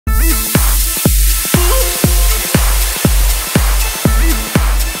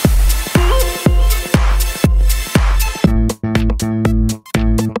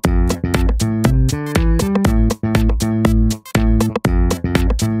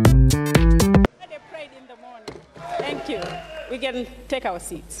We can take our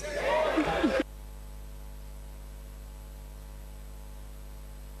seats.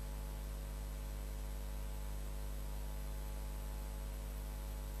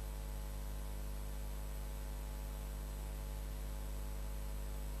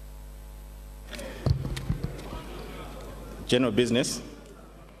 General business.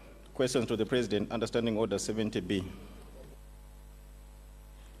 Questions to the President, understanding Order 70B.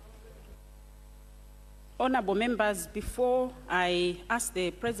 Honorable members, before I ask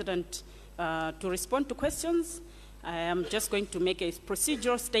the President to respond to questions, I am just going to make a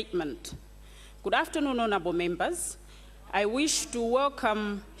procedural statement. Good afternoon, honorable members. I wish to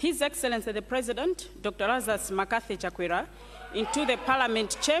welcome His Excellency the President, Dr. Lazarus McCarthy Chakwera, into the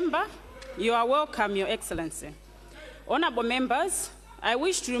Parliament chamber. You are welcome, Your Excellency. Honorable members, I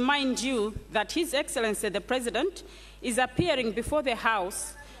wish to remind you that His Excellency the President is appearing before the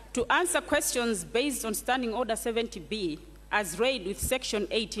House to answer questions based on Standing Order 70B as read with Section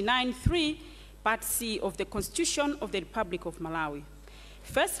 89(3), Part C of the Constitution of the Republic of Malawi.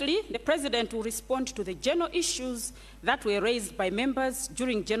 Firstly, the President will respond to the general issues that were raised by members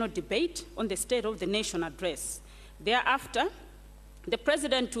during general debate on the State of the Nation address. Thereafter, the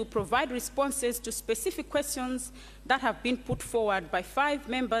President will provide responses to specific questions that have been put forward by 5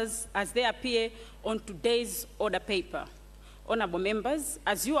 members as they appear on today's order paper. Honorable members,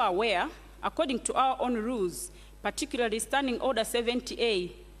 as you are aware, according to our own rules, particularly Standing Order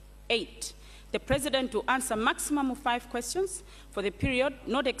 70A 8, the President will answer a maximum of 5 questions for the period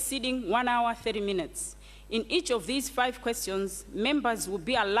not exceeding 1 hour 30 minutes. In each of these 5 questions, members will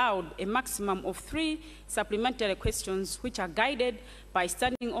be allowed a maximum of 3 supplementary questions which are guided by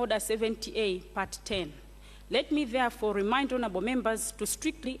Standing Order 70A Part 10. Let me therefore remind honorable members to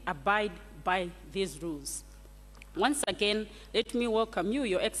strictly abide by these rules. Once again, let me welcome you,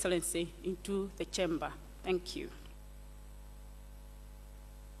 Your Excellency, into the chamber. Thank you.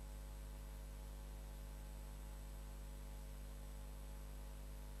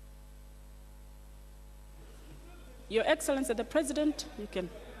 Your Excellency the President, you can.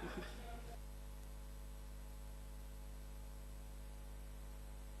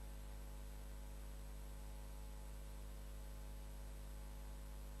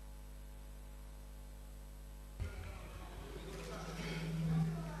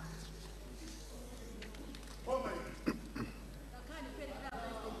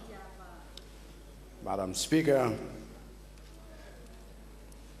 Madam Speaker,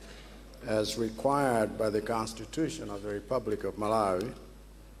 as required by the Constitution of the Republic of Malawi,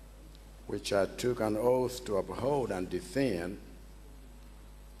 which I took an oath to uphold and defend,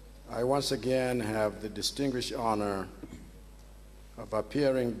 I once again have the distinguished honor of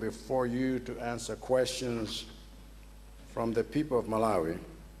appearing before you to answer questions from the people of Malawi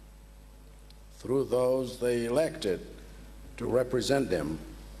through those they elected to represent them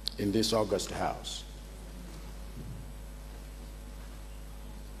in this august House.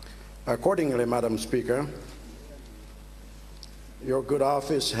 Accordingly, Madam Speaker, your good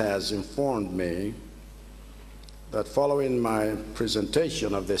office has informed me that following my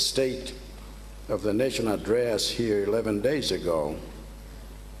presentation of the State of the Nation address here 11 days ago,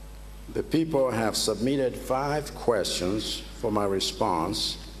 the people have submitted 5 questions for my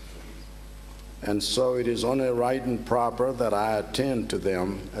response, and so it is only right and proper that I attend to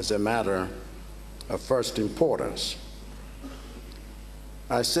them as a matter of first importance.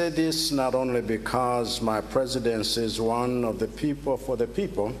 I say this not only because my presidency is one of the people for the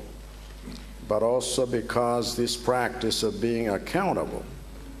people, but also because this practice of being accountable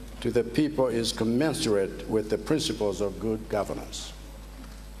to the people is commensurate with the principles of good governance.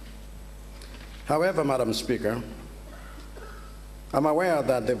 However, Madam Speaker, I'm aware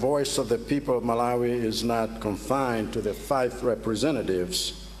that the voice of the people of Malawi is not confined to the 5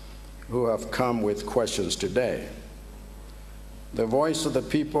 representatives who have come with questions today. The voice of the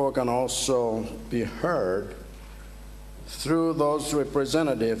people can also be heard through those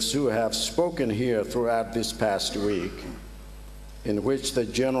representatives who have spoken here throughout this past week, in which the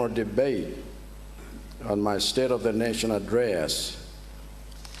general debate on my State of the Nation address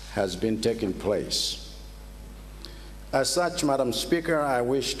has been taking place. As such, Madam Speaker, I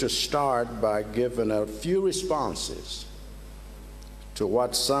wish to start by giving a few responses to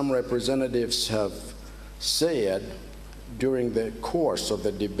what some representatives have said during the course of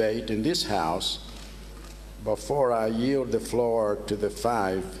the debate in this House before I yield the floor to the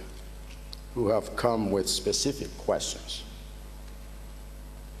 5 who have come with specific questions.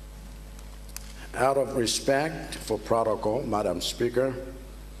 Out of respect for protocol, Madam Speaker,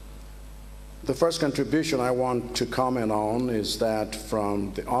 the first contribution I want to comment on is that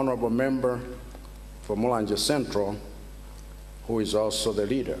from the honorable member for Mulanje Central, who is also the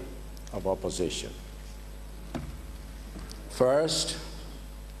leader of opposition. First,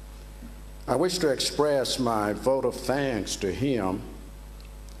 I wish to express my vote of thanks to him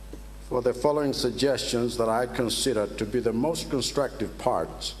for the following suggestions that I consider to be the most constructive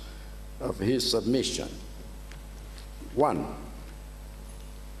parts of his submission. 1,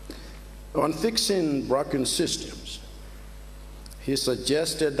 on fixing broken systems, he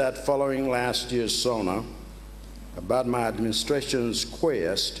suggested that following last year's SONA about my administration's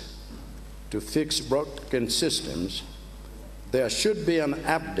quest to fix broken systems, there should be an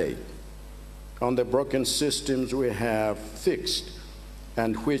update on the broken systems we have fixed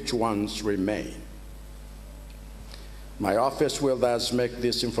and which ones remain. My office will thus make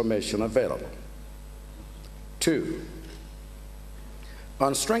this information available. 2,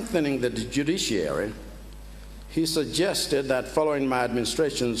 on strengthening the judiciary, he suggested that following my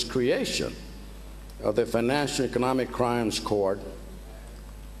administration's creation of the Financial Economic Crimes Court,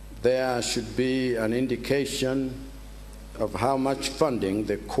 there should be an indication of how much funding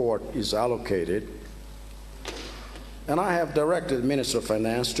the court is allocated, and I have directed the Minister of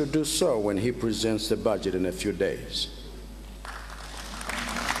Finance to do so when he presents the budget in a few days.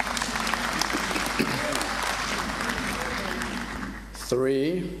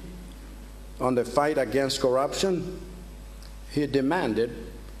 3, on the fight against corruption, he demanded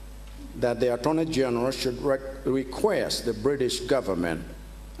that the Attorney General should request the British government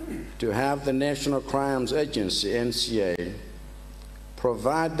to have the National Crimes Agency, NCA,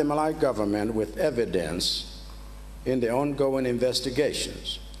 provide the Malawi government with evidence in the ongoing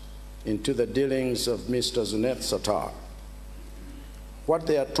investigations into the dealings of Mr. Zunet Sattar. What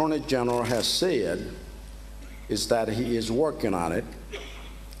the Attorney General has said is that he is working on it,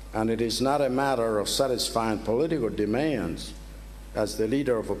 and it is not a matter of satisfying political demands, as the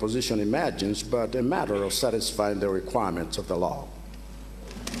leader of opposition imagines, but a matter of satisfying the requirements of the law.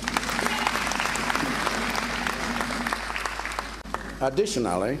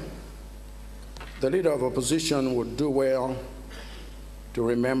 Additionally, the leader of opposition would do well to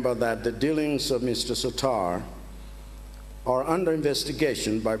remember that the dealings of Mr. Sattar are under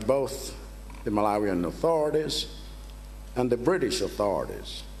investigation by both the Malawian authorities and the British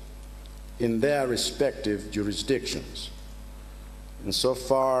authorities in their respective jurisdictions. And so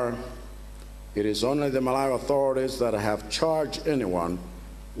far, it is only the Malawi authorities that have charged anyone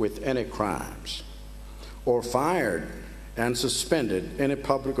with any crimes or fired and suspended any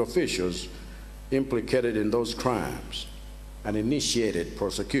public officials implicated in those crimes and initiated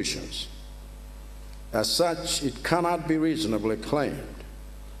prosecutions. As such, it cannot be reasonably claimed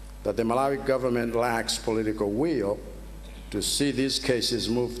that the Malawi government lacks political will to see these cases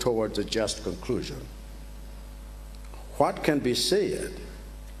move towards a just conclusion. What can be said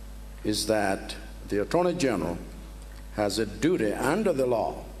is that the Attorney General has a duty under the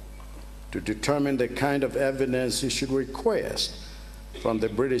law to determine the kind of evidence he should request from the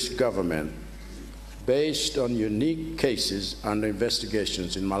British government based on unique cases under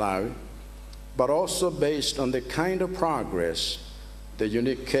investigations in Malawi, but also based on the kind of progress the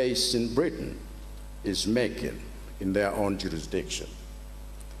unique case in Britain is making in their own jurisdiction.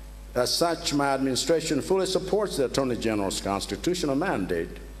 As such, my administration fully supports the Attorney General's constitutional mandate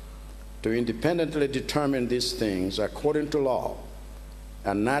to independently determine these things according to law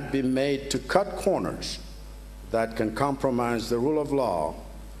and not be made to cut corners that can compromise the rule of law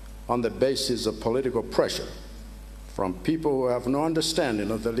on the basis of political pressure from people who have no understanding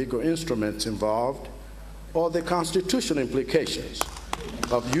of the legal instruments involved or the constitutional implications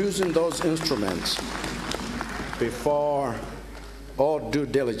of using those instruments before all due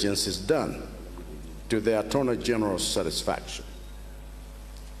diligence is done to the Attorney General's satisfaction.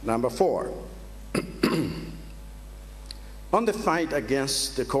 Number 4, on the fight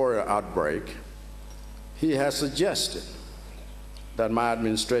against the cholera outbreak, he has suggested that my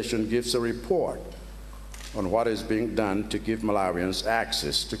administration gives a report on what is being done to give Malawians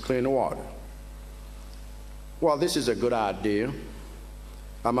access to clean water. Well, this is a good idea.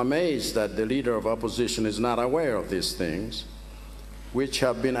 I'm amazed that the leader of opposition is not aware of these things, which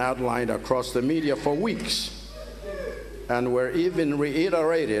have been outlined across the media for weeks and were even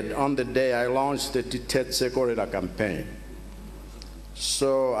reiterated on the day I launched the Titetse Cholera campaign.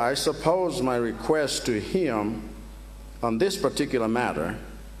 So I suppose my request to him on this particular matter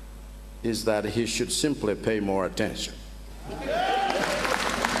is that he should simply pay more attention.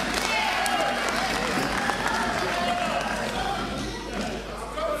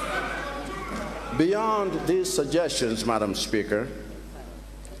 Beyond these suggestions, Madam Speaker,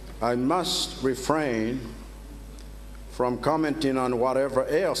 I must refrain from commenting on whatever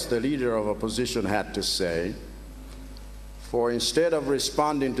else the leader of opposition had to say, for instead of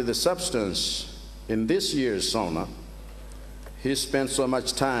responding to the substance in this year's SONA, he spent so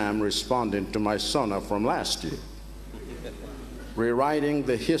much time responding to my SONA from last year, rewriting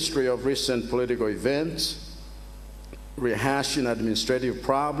the history of recent political events, rehashing administrative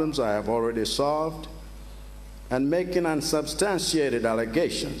problems I have already solved, and making unsubstantiated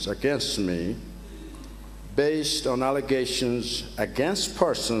allegations against me based on allegations against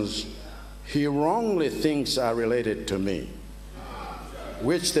persons he wrongly thinks are related to me,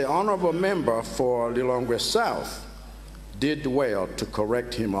 which the honorable member for Lilongwe South did well to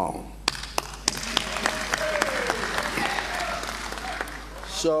correct him on.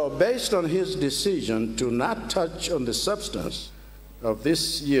 So based on his decision to not touch on the substance of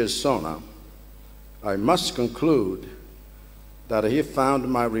this year's SONA, I must conclude that he found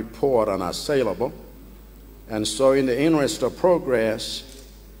my report unassailable, and so in the interest of progress,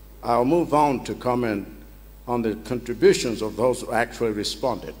 I'll move on to comment on the contributions of those who actually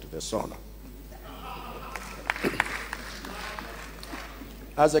responded to the SONA.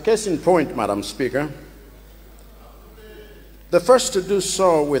 As a case in point, Madam Speaker, the first to do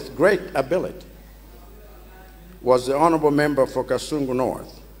so with great ability was the honorable member for Kasungu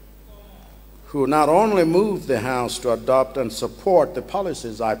North, who not only moved the House to adopt and support the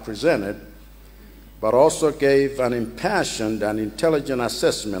policies I presented, but also gave an impassioned and intelligent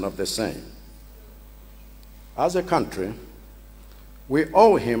assessment of the same. As a country, we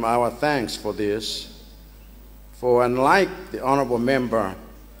owe him our thanks for this, for unlike the honorable member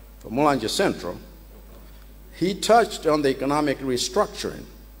for Mulanje Central, he touched on the economic restructuring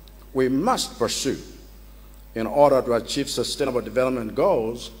we must pursue in order to achieve sustainable development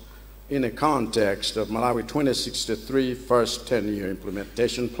goals in the context of Malawi 2063 first 10-year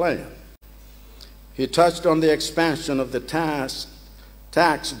implementation plan. He touched on the expansion of the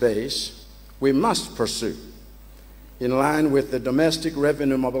tax base we must pursue in line with the domestic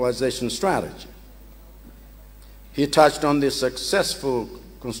revenue mobilization strategy. He touched on the successful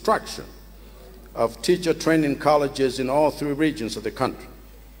construction of teacher training colleges in all 3 regions of the country.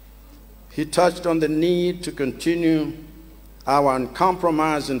 He touched on the need to continue our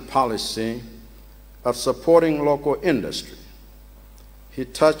uncompromising policy of supporting local industry. He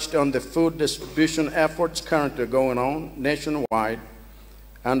touched on the food distribution efforts currently going on nationwide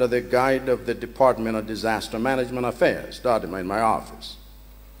under the guide of the Department of Disaster Management Affairs, DODIMA, in my office.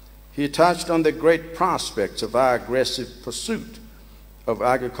 He touched on the great prospects of our aggressive pursuit of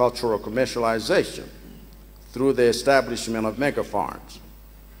agricultural commercialization through the establishment of mega farms.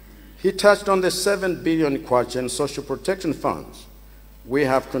 He touched on the 7 billion kwacha in social protection funds we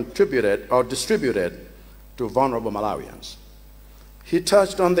have contributed or distributed to vulnerable Malawians. He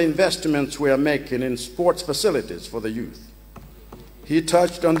touched on the investments we are making in sports facilities for the youth. He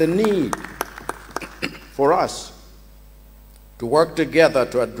touched on the need for us to work together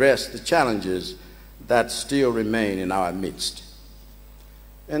to address the challenges that still remain in our midst.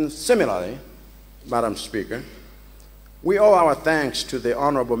 And similarly, Madam Speaker, we owe our thanks to the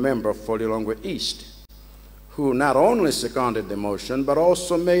honorable member for Lilongwe East, who not only seconded the motion, but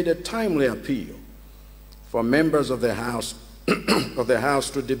also made a timely appeal for members of the House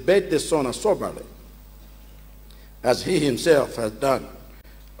to debate the SONA soberly, as he himself has done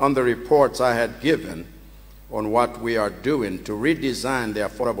on the reports I had given on what we are doing to redesign the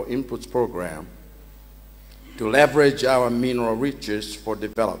Affordable Inputs Program, to leverage our mineral riches for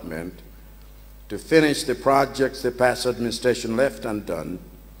development, to finish the projects the past administration left undone,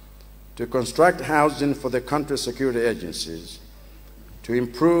 to construct housing for the country's security agencies, to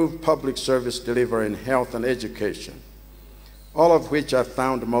improve public service delivery in health and education, all of which I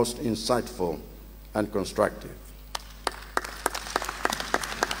found most insightful and constructive.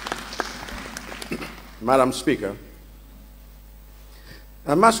 Madam Speaker,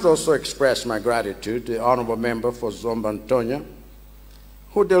 I must also express my gratitude to the honorable member for Zomba Antonia,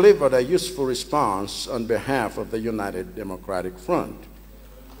 who delivered a useful response on behalf of the United Democratic Front.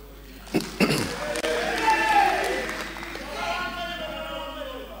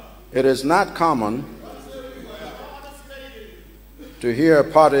 It is not common to hear a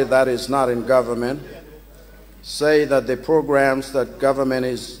party that is not in government say that the programs that government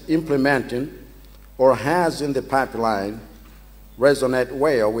is implementing or has in the pipeline resonate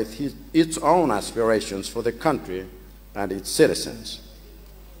well with its own aspirations for the country and its citizens.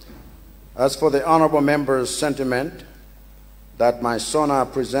 As for the honorable member's sentiment that my SONA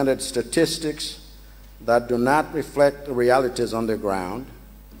presented statistics that do not reflect the realities on the ground,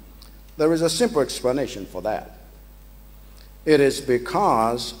 there is a simple explanation for that. It is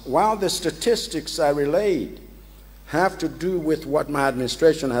because while the statistics I relayed have to do with what my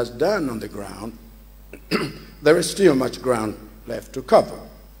administration has done on the ground, there is still much ground left to cover.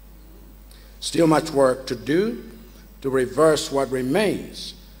 Still much work to do to reverse what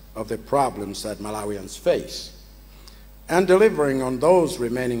remains of the problems that Malawians face. And delivering on those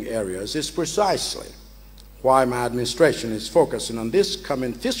remaining areas is precisely why my administration is focusing on this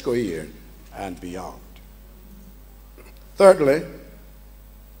coming fiscal year and beyond. Thirdly,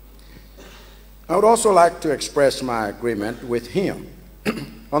 I would also like to express my agreement with him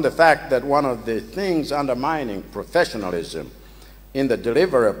on the fact that one of the things undermining professionalism in the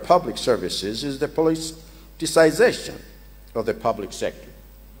delivery of public services is the politicization of the public sector.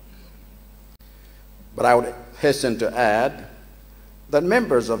 But I would hasten to add that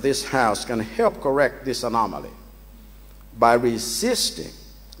members of this House can help correct this anomaly by resisting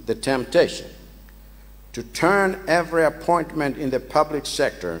the temptation to turn every appointment in the public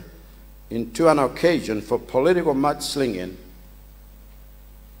sector into an occasion for political mudslinging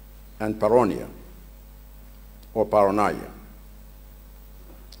and paranoia.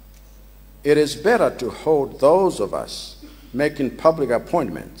 It is better to hold those of us making public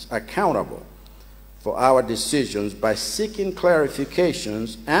appointments accountable for our decisions by seeking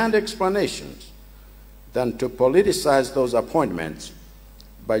clarifications and explanations than to politicize those appointments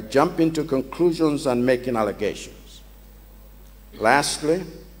by jumping to conclusions and making allegations. Lastly,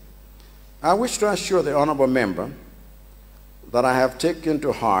 I wish to assure the honorable member that I have taken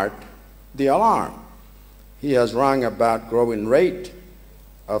to heart the alarm he has rung about growing rate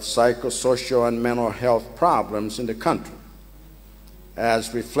of psychosocial and mental health problems in the country,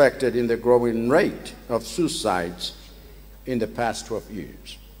 as reflected in the growing rate of suicides in the past 12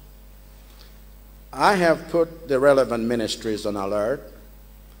 years. I have put the relevant ministries on alert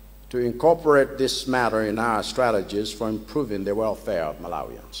to incorporate this matter in our strategies for improving the welfare of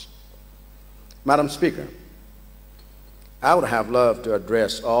Malawians. Madam Speaker, I would have loved to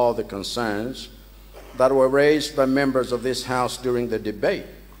address all the concerns that were raised by members of this House during the debate,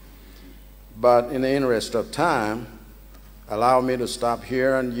 but in the interest of time, allow me to stop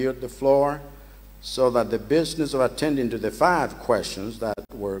here and yield the floor so that the business of attending to the 5 questions that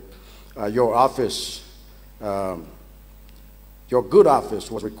were your good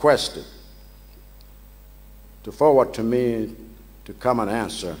office was requested to forward to me to come and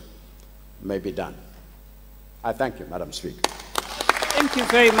answer may be done. I thank you, Madam Speaker. Thank you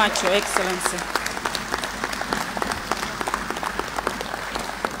very much, Your Excellency.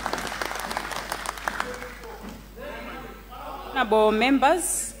 Honorable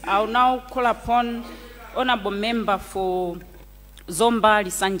members, I will now call upon Honorable Member for Zomba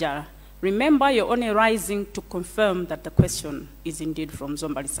Lisanjara. Remember, you're only rising to confirm that the question is indeed from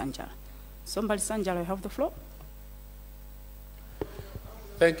Zomba Lisanjara. Zomba Lisanjara, you have the floor.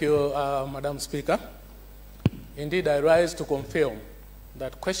 Thank you, Madam Speaker. Indeed, I rise to confirm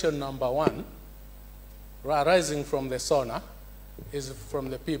that question number 1, arising from the SONA, is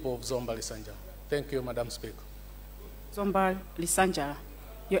from the people of Zomba Lisanjara. Thank you, Madam Speaker. Zomba Lisanjara.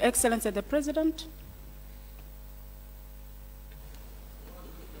 Your Excellency the President.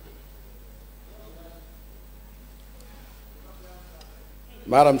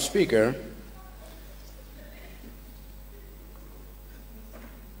 Madam Speaker,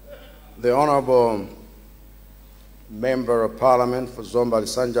 the Honorable Member of Parliament for Zomba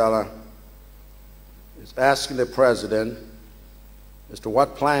Lisanjara is asking the President as to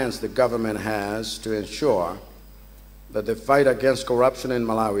what plans the government has to ensure that the fight against corruption in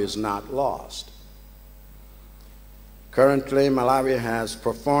Malawi is not lost. Currently, Malawi has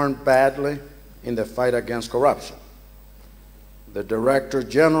performed badly in the fight against corruption. The Director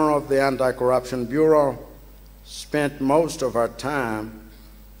General of the Anti-Corruption Bureau spent most of her time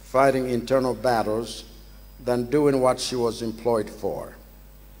fighting internal battles than doing what she was employed for.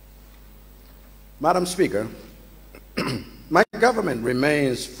 Madam Speaker, my government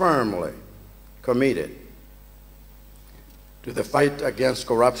remains firmly committed to the fight against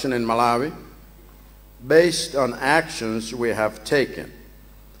corruption in Malawi based on actions we have taken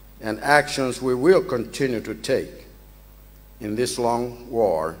and actions we will continue to take in this long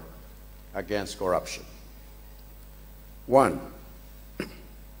war against corruption. 1,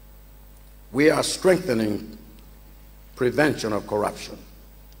 we are strengthening prevention of corruption.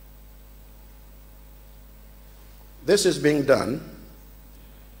 This is being done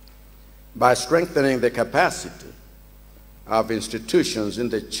by strengthening the capacity of institutions in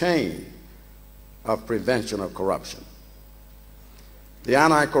the chain of prevention of corruption. The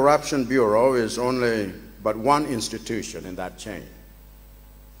Anti-Corruption Bureau is only but one institution in that chain.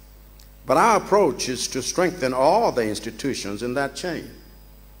 But our approach is to strengthen all the institutions in that chain,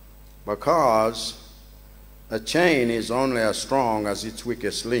 because a chain is only as strong as its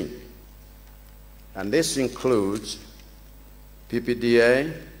weakest link. and this includes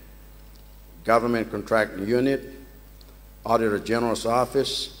PPDA, Government Contracting Unit, Auditor General's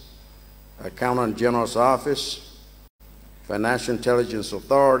Office, Accountant General's Office, Financial Intelligence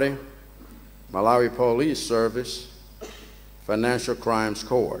Authority, Malawi Police Service, Financial Crimes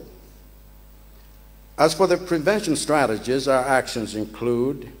Court. As for the prevention strategies, our actions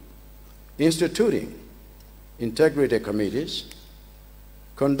include instituting integrity committees,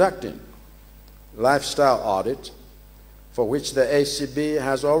 conducting lifestyle audits, for which the ACB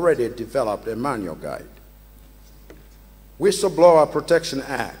has already developed a manual guide. Whistleblower Protection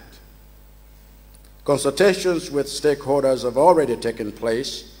Act. Consultations with stakeholders have already taken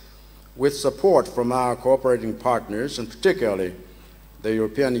place with support from our cooperating partners, and particularly the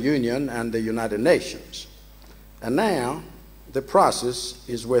European Union and the United Nations. And now the process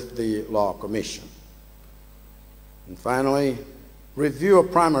is with the Law Commission. And finally, review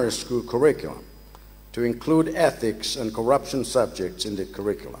of primary school curriculum to include ethics and corruption subjects in the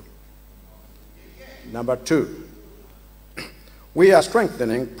curriculum. Number 2, we are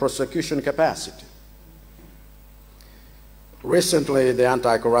strengthening prosecution capacity. Recently, the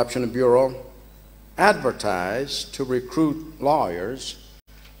Anti-Corruption Bureau advertised to recruit lawyers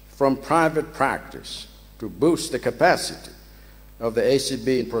from private practice to boost the capacity of the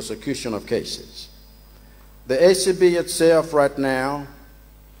ACB in prosecution of cases. The ACB itself right now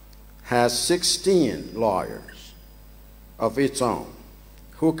has 16 lawyers of its own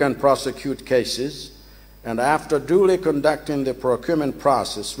who can prosecute cases, and after duly conducting the procurement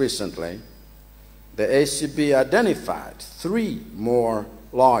process recently, the ACB identified 3 more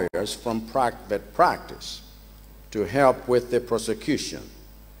lawyers from private practice to help with the prosecution,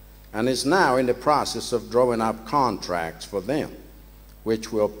 and is now in the process of drawing up contracts for them,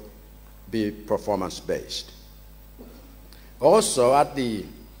 which will be performance-based. Also, at the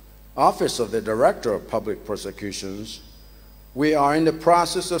Office of the Director of Public Prosecutions, we are in the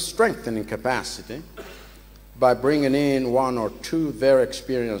process of strengthening capacity by bringing in 1 or 2 very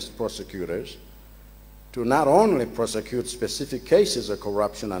experienced prosecutors to not only prosecute specific cases of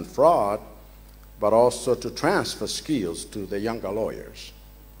corruption and fraud, but also to transfer skills to the younger lawyers.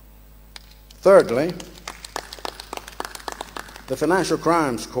 Thirdly, the Financial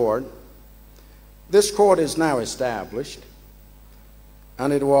Crimes Court. This court is now established,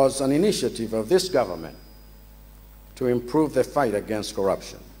 and it was an initiative of this government to improve the fight against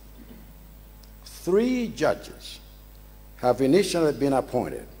corruption. 3 judges have initially been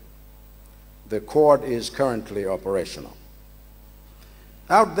appointed. The court is currently operational.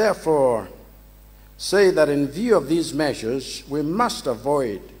 I would therefore say that in view of these measures, we must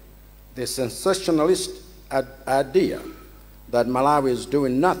avoid the sensationalist idea that Malawi is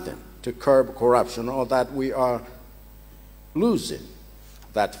doing nothing to curb corruption, or that we are losing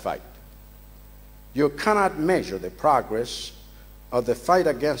that fight. You cannot measure the progress of the fight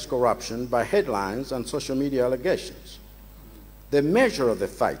against corruption by headlines and social media allegations. The measure of the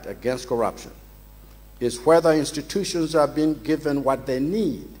fight against corruption is whether institutions are being given what they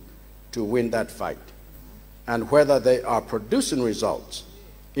need to win that fight, and whether they are producing results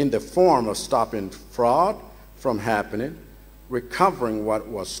in the form of stopping fraud from happening, recovering what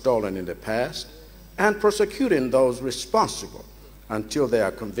was stolen in the past, and prosecuting those responsible until they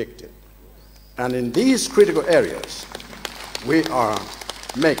are convicted. And in these critical areas, we are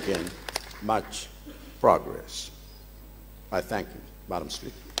making much progress. I thank you, Madam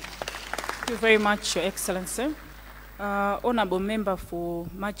Speaker. Thank you very much, Your Excellency. Honorable Member for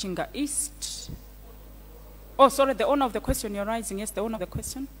Machinga East. Oh, sorry, the owner of the question you're raising. Yes, the owner of the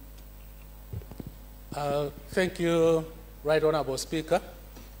question. Thank you, Right Honorable Speaker.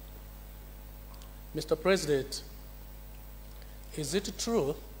 Mr. President, is it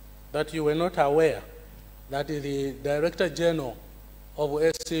true that you were not aware that the Director General of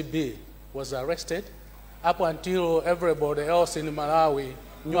SCB was arrested up until everybody else in Malawi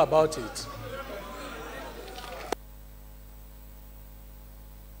knew about it?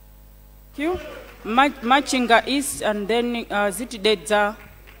 Thank you. Machinga East, and then Ziti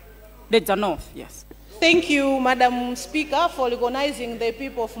Dedza North, yes. Thank you, Madam Speaker, for recognizing the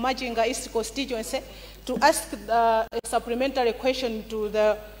people of Machinga East constituency to ask a supplementary question to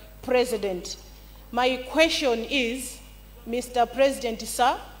the President. My question is, Mr. President,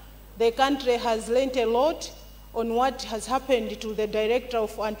 sir, the country has learned a lot on what has happened to the Director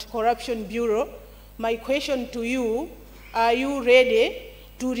of Anti-Corruption Bureau. My question to you, are you ready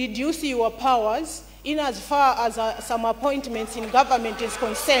to reduce your powers in as far as some appointments in government is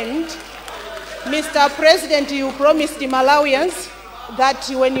concerned? Mr. President, you promised the Malawians that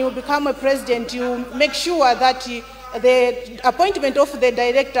when you become a president, you make sure that the appointment of the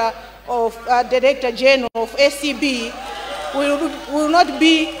director of Director General of ACB will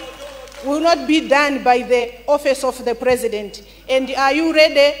not be done by the Office of the President? And are you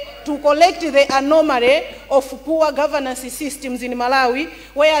ready to collect the anomaly of poor governance systems in Malawi,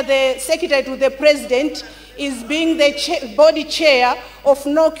 where the Secretary to the President is being the body chair of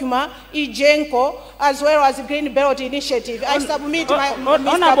NOCUMA, Ijenko, as well as Green Belt Initiative? I submit my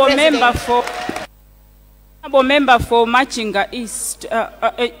Honorable Member for Machinga East.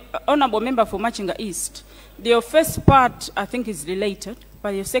 Honorable Member for Machinga East. Your first part, I think, is related.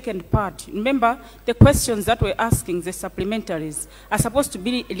 But your second part, remember, the questions that we're asking, the supplementaries, are supposed to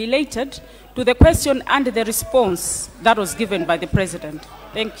be related to the question and the response that was given by the President.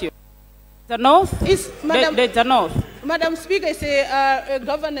 Thank you. The North? The North. Madam Speaker, it's a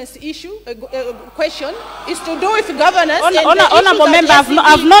governance issue, a question. It's to do with governance. Honorable Member,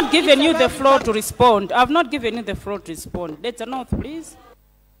 I've not given you the floor to respond. I've not given you the floor to respond. The North, please.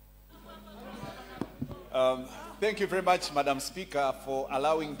 Thank you very much, Madam Speaker, for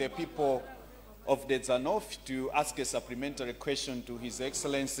allowing the people of the North to ask a supplementary question to His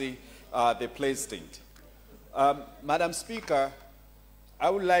Excellency, the President. Madam Speaker, I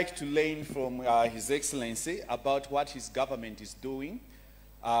would like to learn from His Excellency about what his government is doing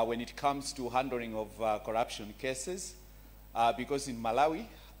when it comes to handling of corruption cases. Because in Malawi,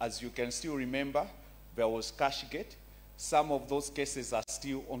 as you can still remember, there was Cashgate. Some of those cases are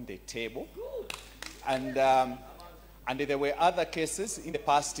still on the table. And there were other cases in the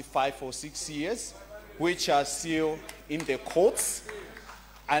past 5 or 6 years which are still in the courts.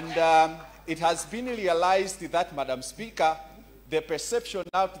 And it has been realized that, Madam Speaker, the perception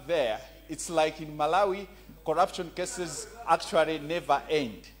out there, it's like in Malawi, corruption cases actually never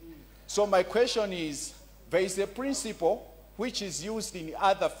end. So my question is, there is a principle which is used in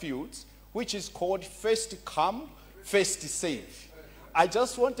other fields, which is called first come, first serve. I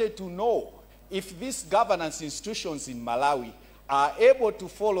just wanted to know if these governance institutions in Malawi are able to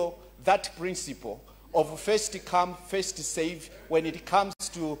follow that principle of first come, first serve when it comes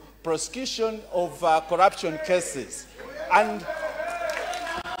to prosecution of corruption cases. And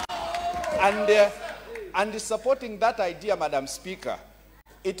supporting that idea, Madam Speaker,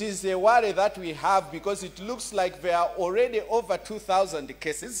 it is a worry that we have because it looks like there are already over 2,000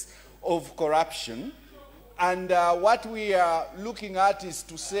 cases of corruption. And what we are looking at is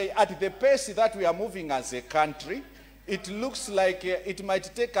to say, at the pace that we are moving as a country, it looks like it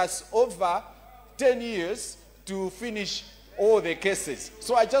might take us over 10 years to finish all the cases.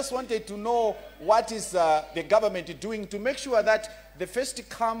 So I just wanted to know what is the government doing to make sure that the first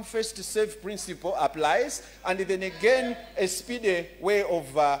come, first serve principle applies, and then again, a speedy way of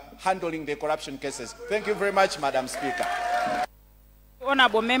handling the corruption cases. Thank you very much, Madam Speaker.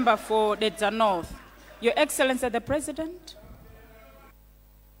 Honorable Member for the North. Your Excellency the President.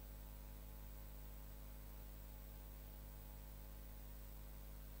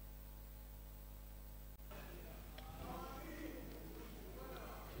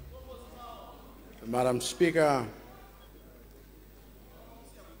 Madam Speaker,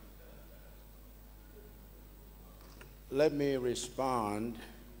 let me respond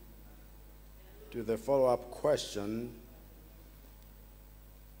to the follow-up question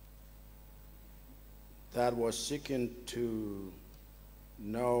that was seeking to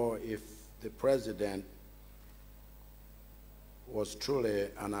know if the President was truly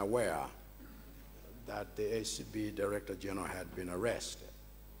unaware that the ACB Director General had been arrested.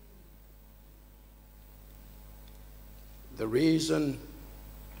 The reason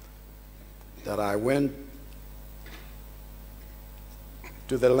that I went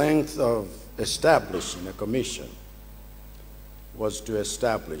to the length of establishing a commission was to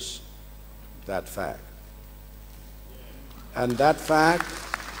establish that fact. And that fact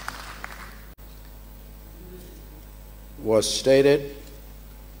was stated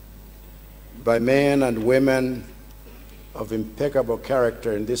by men and women of impeccable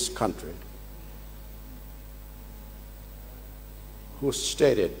character in this country, who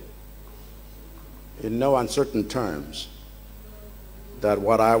stated in no uncertain terms that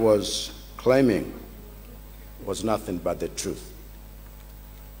what I was claiming was nothing but the truth.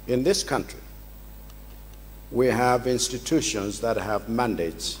 In this country, we have institutions that have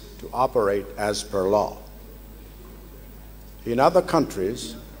mandates to operate as per law. In other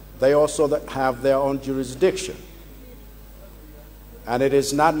countries, they also have their own jurisdiction. And it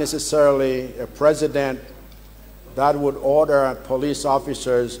is not necessarily a president that would order police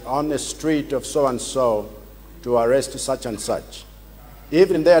officers on the street of so-and-so to arrest such and such.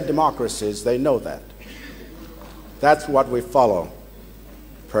 Even in their democracies, they know that. That's what we follow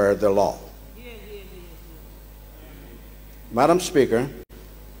per the law. Madam Speaker,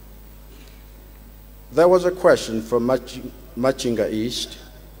 There was a question from Machinga East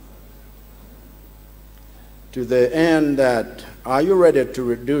to the end that, are you ready to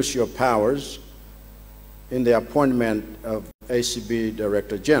reduce your powers in the appointment of ACB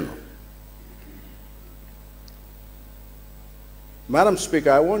Director General? Madam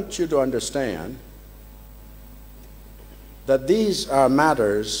Speaker, I want you to understand that these are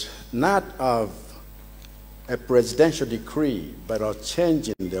matters not of a presidential decree, but of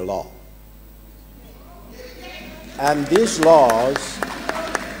changing the law. And these laws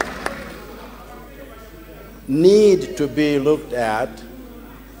need to be looked at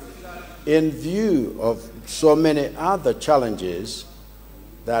in view of so many other challenges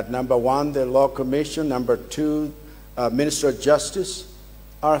that, number one, the Law Commission, number two, Minister of Justice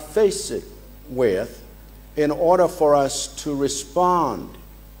are faced with in order for us to respond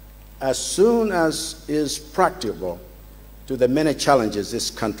as soon as is practicable to the many challenges this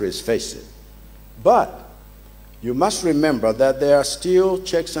country is facing. But you must remember that there are still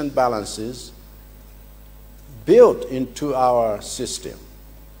checks and balances built into our system.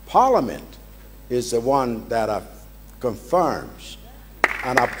 Parliament is the one that confirms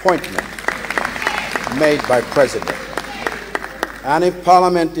an appointment made by President. And if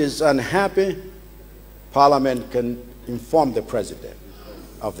Parliament is unhappy, Parliament can inform the President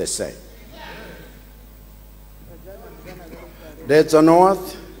of the same. There's a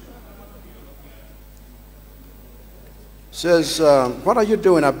North says, what are you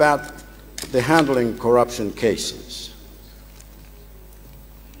doing about the handling corruption cases?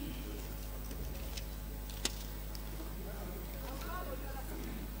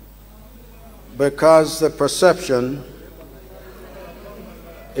 Because the perception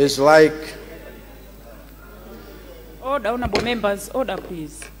is like... Order, honorable members, order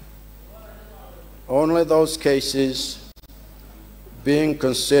please. Only those cases being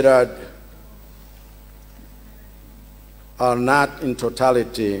considered are not in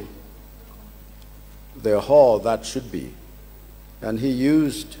totality the whole that should be. And he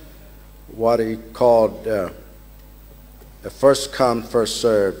used what he called a first come, first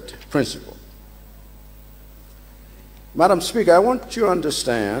served principle. Madam Speaker, I want you to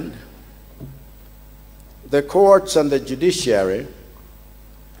understand the courts and the judiciary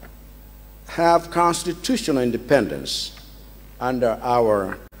have constitutional independence under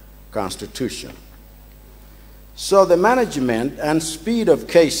our Constitution. So the management and speed of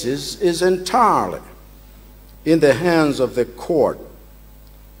cases is entirely in the hands of the court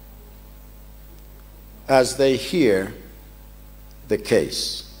as they hear the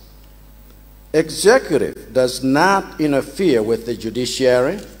case. Executive does not interfere with the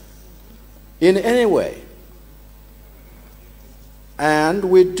judiciary in any way. And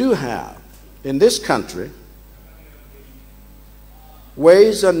we do have, in this country,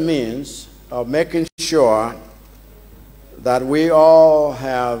 ways and means of making sure that we all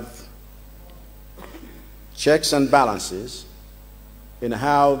have checks and balances in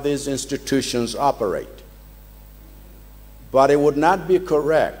how these institutions operate. But it would not be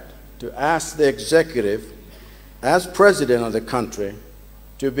correct to ask the executive, as president of the country,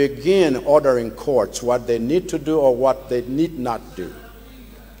 to begin ordering courts what they need to do or what they need not do.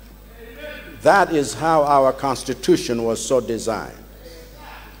 That is how our Constitution was so designed.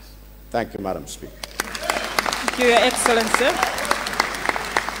 Thank you, Madam Speaker. Thank you, Your Excellency.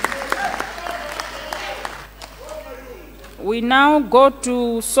 We now go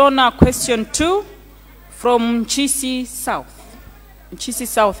to SONA question 2 from Chisi South. Chisi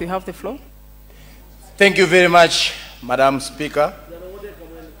South, you have the floor. Thank you very much, Madam Speaker.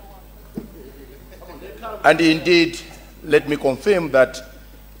 And indeed, let me confirm that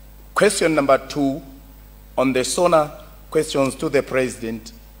question number 2 on the SONA questions to the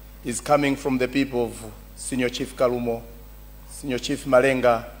President is coming from the people of Senior Chief Kalumo, Senior Chief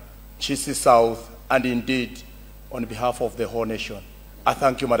Malenga, Chisi South, and indeed on behalf of the whole nation. I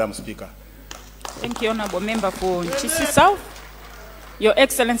thank you, Madam Speaker. Thank you, Honorable Member for Chisi South. Your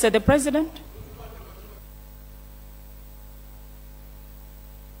Excellency the President.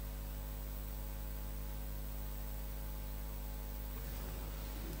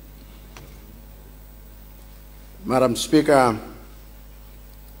 Madam Speaker,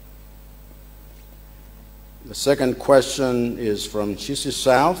 the second question is from Chisi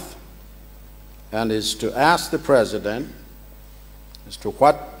South and is to ask the President as to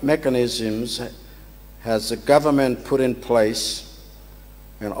what mechanisms has the government put in place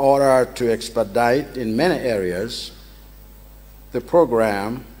in order to expedite in many areas the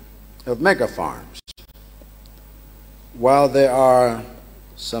program of mega farms. While there are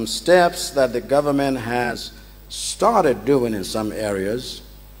some steps that the government has started doing in some areas,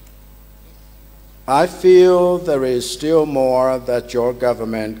 I feel there is still more that your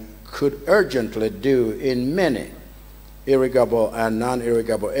government could urgently do in many irrigable and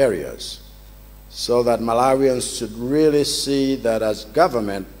non-irrigable areas, so that Malawians should really see that as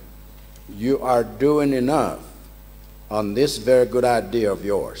government, you are doing enough on this very good idea of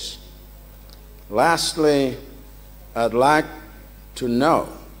yours. Lastly, I'd like to know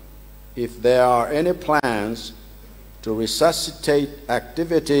if there are any plans to resuscitate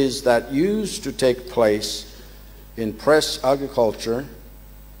activities that used to take place in press agriculture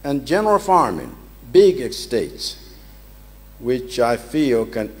and general farming, big estates, which I feel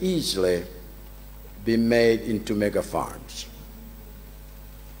can easily be made into mega farms.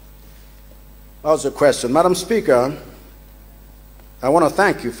 That was a question. Madam Speaker, I want to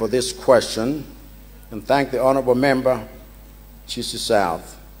thank you for this question and thank the honorable member, Chisi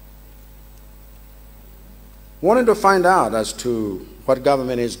South. Wanting to find out as to what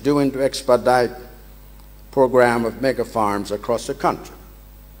government is doing to expedite program of mega farms across the country.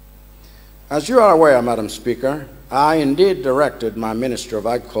 As you are aware, Madam Speaker, I indeed directed my Minister of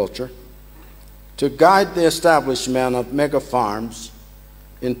Agriculture to guide the establishment of mega farms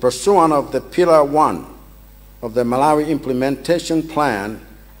in pursuant of the Pillar 1 of the Malawi Implementation Plan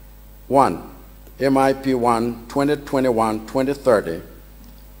 1, MIP 1, 2021-2030,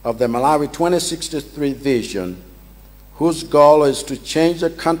 of the Malawi 2063 vision, whose goal is to change the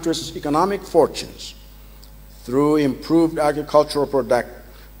country's economic fortunes through improved agricultural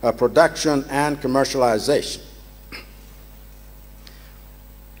production and commercialization.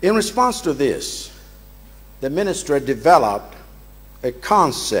 In response to this, the ministry developed a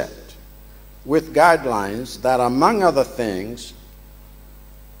concept with guidelines that, among other things,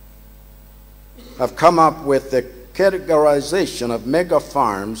 have come up with the categorization of mega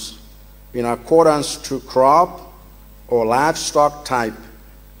farms in accordance to crop or livestock type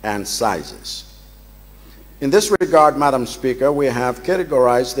and sizes. In this regard, Madam Speaker, we have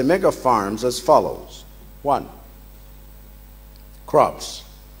categorized the mega farms as follows. 1, crops.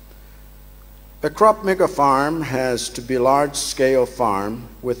 A crop mega farm has to be a large-scale farm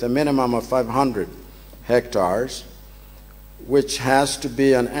with a minimum of 500 hectares, which has to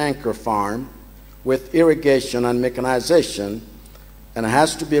be an anchor farm with irrigation and mechanization, and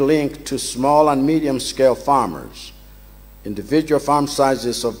has to be linked to small and medium-scale farmers, individual farm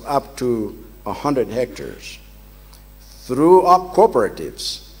sizes of up to 100 hectares, through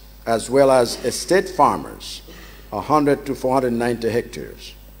cooperatives, as well as estate farmers, 100 to 490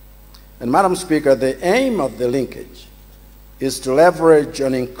 hectares. And Madam Speaker, the aim of the linkage is to leverage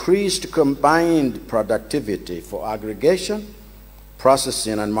an increased combined productivity for aggregation,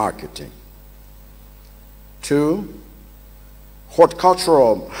 processing, and marketing. 2,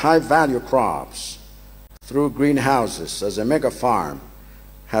 horticultural high-value crops through greenhouses as a mega farm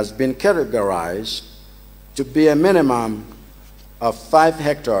has been categorized to be a minimum of 5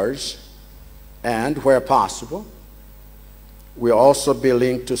 hectares, and where possible, will also be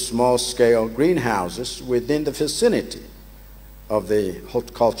linked to small-scale greenhouses within the vicinity of the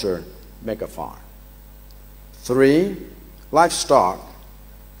horticulture mega farm. 3, livestock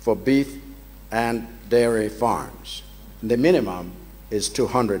for beef and dairy farms. The minimum is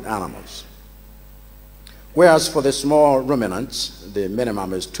 200 animals. Whereas for the small ruminants, the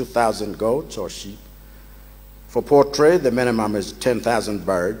minimum is 2,000 goats or sheep. For poultry, the minimum is 10,000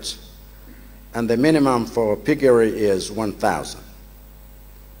 birds, and the minimum for piggery is 1,000.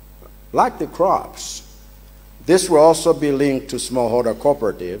 Like the crops, this will also be linked to smallholder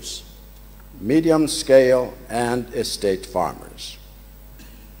cooperatives, medium scale, and estate farmers.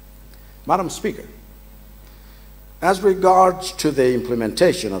 Madam Speaker, as regards to the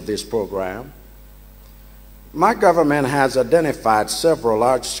implementation of this program, my government has identified several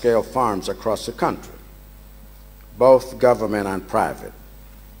large-scale farms across the country, both government and private.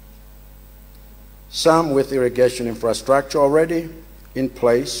 Some with irrigation infrastructure already in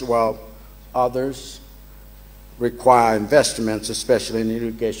place, while others require investments, especially in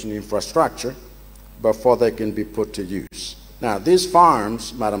irrigation infrastructure, before they can be put to use. Now, these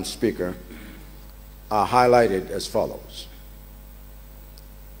farms, Madam Speaker, are highlighted as follows.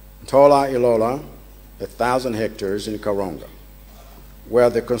 Tola Ilola, 1,000 hectares in Karonga, where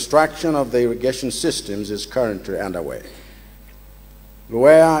the construction of the irrigation systems is currently underway.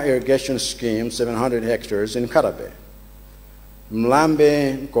 Luea Irrigation Scheme, 700 hectares in Karabe.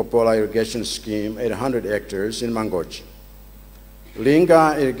 Mlambe Kopola Irrigation Scheme, 800 hectares in Mangochi.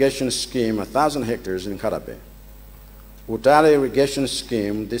 Linga Irrigation Scheme, 1,000 hectares in Karabe. Utale Irrigation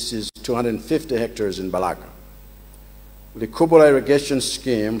Scheme, this is 250 hectares in Balaka. Likubula Irrigation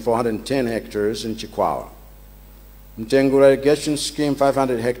Scheme, 410 hectares in Chikwawa. Mtengula Irrigation Scheme,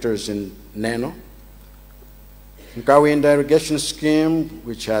 500 hectares in Neno. Nkawinda Irrigation Scheme,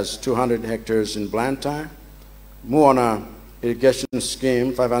 which has 200 hectares in Blantyre. Muona Irrigation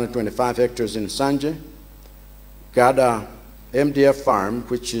Scheme, 525 hectares in Sanje. Gada MDF Farm,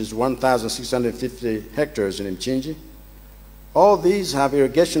 which is 1,650 hectares in Mchinji. All these have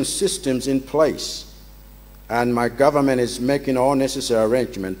irrigation systems in place, and my government is making all necessary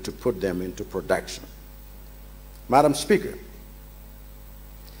arrangements to put them into production. Madam Speaker,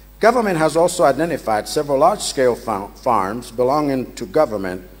 government has also identified several large-scale farms belonging to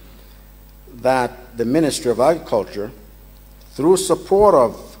government that the Ministry of Agriculture, through support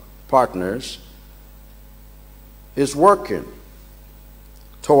of partners, is working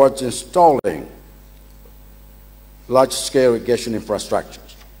towards installing large-scale irrigation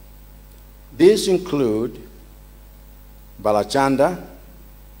infrastructures. These include Balachanda,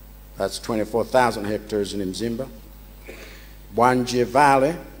 that's 24,000 hectares in Mzimba, Bwanje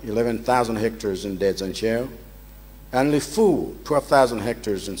Valley, 11,000 hectares in Dedzancheo, and Lifu, 12,000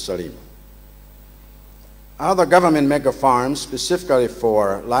 hectares in Salima. Other government mega farms specifically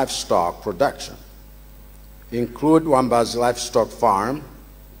for livestock production include Wamba's Livestock Farm,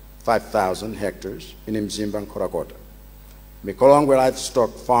 5,000 hectares in Mzimba and Korakota. Mikolongwe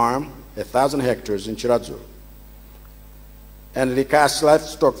Livestock Farm, 1,000 hectares in Chirazuru. And Likas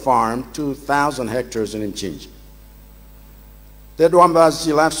Livestock Farm, 2,000 hectares in Mchinji. The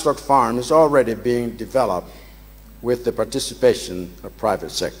Dwambazi Livestock Farm is already being developed with the participation of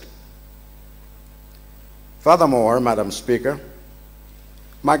private sector. Furthermore, Madam Speaker,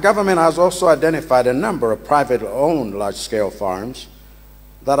 my government has also identified a number of private-owned large-scale farms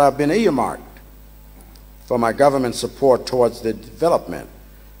that have been earmarked for my government support towards the development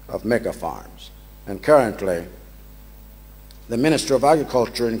of mega farms. And currently, the Ministry of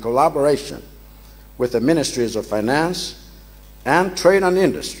Agriculture, in collaboration with the Ministries of Finance and Trade and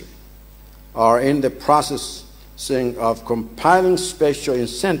Industry, are in the processing of compiling special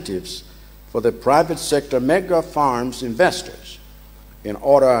incentives for the private sector mega farms investors in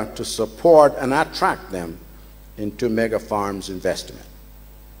order to support and attract them into mega farms investment.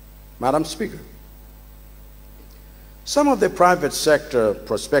 Madam Speaker, some of the private sector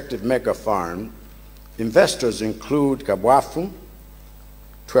prospective mega farm investors include Kabwafu,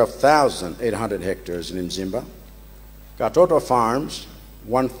 12,800 hectares in Mzimba, Katoto Farms,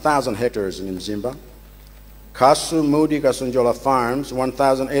 1,000 hectares in Mzimba, Kasu Mudi Kasunjola Farms,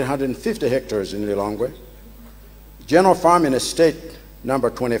 1,850 hectares in Lilongwe, General Farming Estate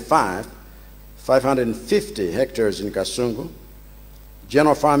number 25, 550 hectares in Kasungu,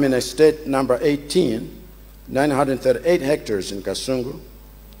 General Farming Estate number 18, 938 hectares in Kasungu,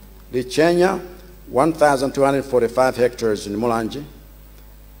 Lichenya, 1,245 hectares in Mulanji,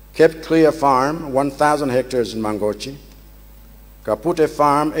 Cape Clear Farm, 1,000 hectares in Mangochi, Kapute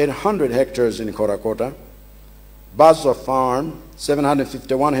Farm, 800 hectares in Korakota, Bazo Farm,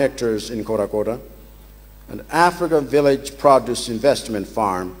 751 hectares in Korakota, and Africa Village Produce Investment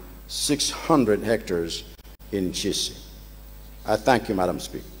Farm, 600 hectares in Chisi. I thank you, Madam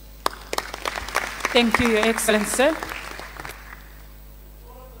Speaker. Thank you, Your Excellency.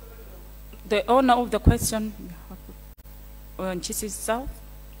 The owner of the question on Chisi South.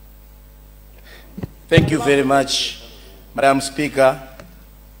 Thank you very much, Madam Speaker.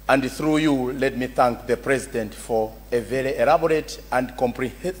 And through you, let me thank the President for a very elaborate and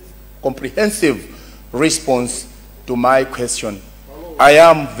comprehensive response to my question. I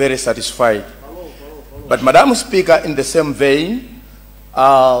am very satisfied. But Madam Speaker, in the same vein,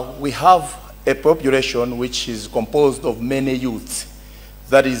 we have a population which is composed of many youths,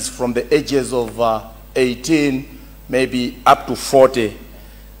 that is from the ages of 18, maybe up to 40.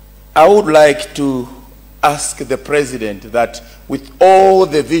 I would like to ask the President that with all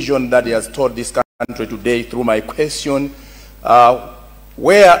the vision that he has taught this country today through my question,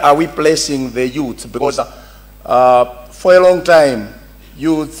 where are we placing the youth? Because for a long time,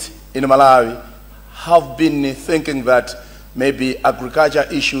 youth in Malawi have been thinking that maybe agriculture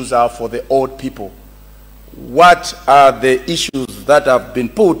issues are for the old people. What are the issues that have been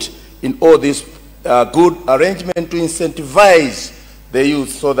put in all this good arrangement to incentivize the youth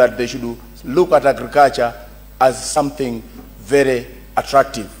so that they should look at agriculture as something very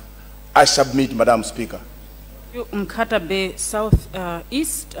attractive? I submit, Madam Speaker. Mkatabe South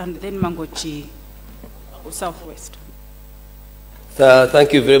East and then Mangochi Southwest.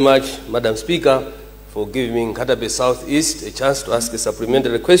 Thank you very much, Madam Speaker, for giving me Nkatabe Southeast a chance to ask a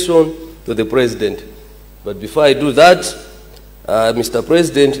supplementary question to the President. But before I do that, Mr.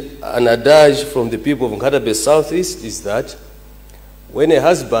 President, an adage from the people of Nkatabe Southeast is that when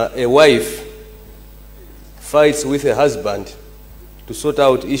a wife fights with a husband to sort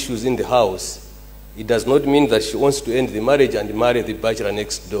out issues in the house, it does not mean that she wants to end the marriage and marry the bachelor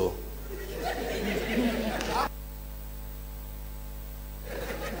next door.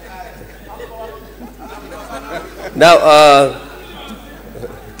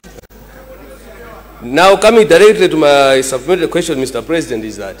 Now coming directly to my supplementary question, Mr. President,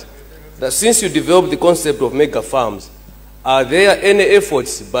 is that since you developed the concept of mega farms, are there any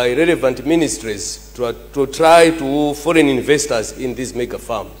efforts by relevant ministries to try to foreign investors in these mega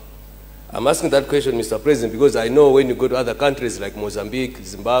farms? I'm asking that question, Mr. President, because I know when you go to other countries like Mozambique,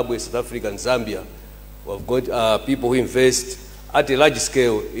 Zimbabwe, South Africa, and Zambia, we've got people who invest at a large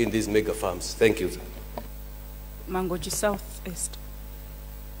scale in these mega farms. Thank you. Mangochi Southeast.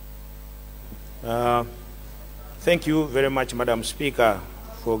 Thank you very much, Madam Speaker,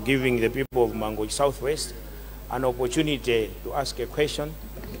 for giving the people of Mangochi Southwest an opportunity to ask a question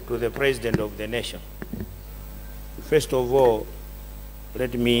to the President of the nation. First of all,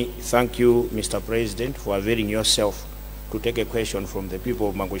 let me thank you, Mr. President, for availing yourself to take a question from the people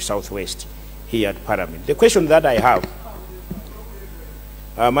of Mangochi Southwest here at Parliament. The question that I have,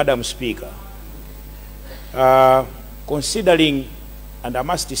 Madam Speaker, considering, and I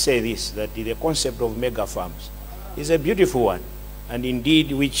must say this, that the concept of mega farms is a beautiful one, and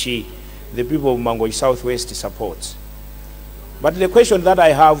indeed which the people of Mangochi Southwest supports. But the question that I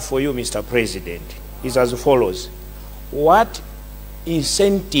have for you, Mr. President, is as follows. What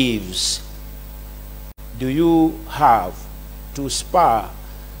incentives do you have to spur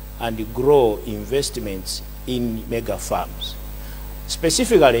and grow investments in mega farms?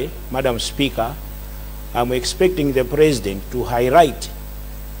 Specifically, Madam Speaker, I'm expecting the President to highlight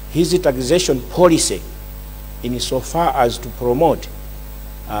his taxation policy insofar as to promote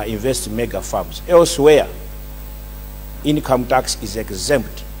invest in mega farms. Elsewhere, income tax is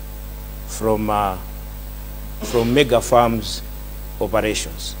exempt from mega farms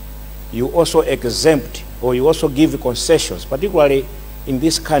operations. You also exempt, or you also give concessions, particularly in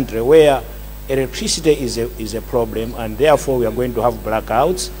this country where electricity is a problem, and therefore we are going to have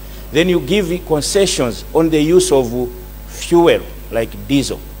blackouts. Then you give concessions on the use of fuel like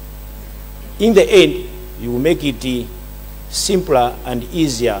diesel. In the end, you make it simpler and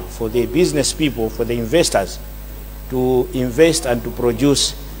easier for the business people, for the investors, to invest and to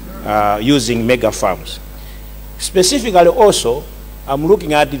produce using mega farms. Specifically also, I'm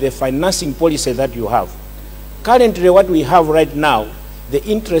looking at the financing policy that you have. Currently, what we have right now, the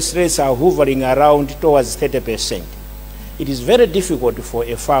interest rates are hovering around towards 30%. It is very difficult for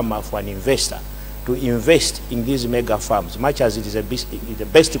a farmer, for an investor, to invest in these mega farms, much as it is the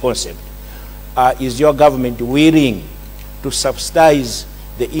best concept. Is your government willing to subsidize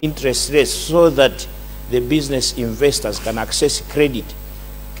the interest rates so that the business investors can access credit,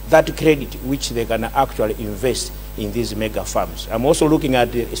 that credit which they can actually invest in these mega farms? I'm also looking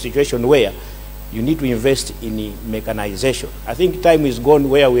at a situation where you need to invest in mechanization. I think time is gone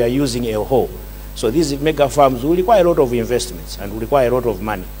where we are using a hoe. So these mega farms will require a lot of investments and will require a lot of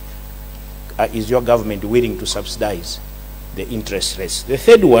money. Is your government willing to subsidize the interest rates? The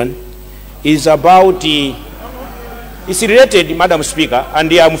third one is about, it's related, Madam Speaker,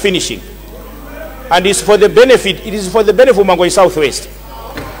 and I'm finishing. And it's for the benefit, it is for the benefit of Mangochi Southwest.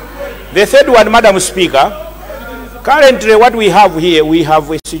 The third one, Madam Speaker, currently what we have here, we have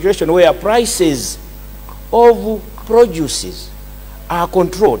a situation where prices of produces are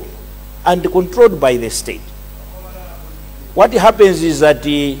controlled, and controlled by the state. What happens is that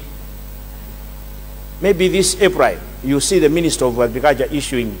maybe this April, you see the Minister of Agriculture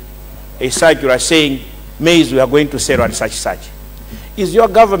issuing a circular saying, maize we are going to sell and such. Is your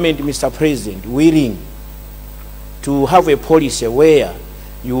government, Mr. President, willing to have a policy where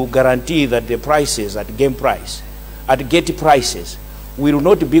you guarantee that the prices at game price, at gate prices, will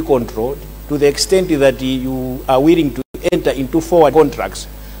not be controlled to the extent that you are willing to enter into forward contracts,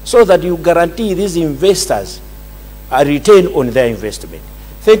 so that you guarantee these investors a return on their investment?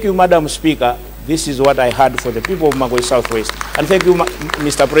 Thank you, Madam Speaker. This is what I had for the people of Mangochi Southwest. And thank you,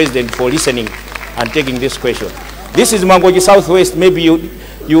 Mr. President, for listening and taking this question. This is Mangochi Southwest. Maybe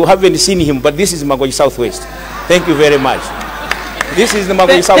you haven't seen him, but this is Mangochi Southwest. Thank you very much. This is the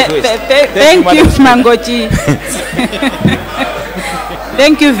Mangochi Southwest. Thank you, Mangochi.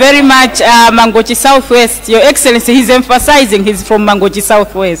 Thank you very much, Mangochi Southwest. Your Excellency, he's emphasizing he's from Mangochi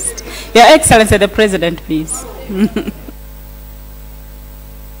Southwest. Your Excellency, the President, please.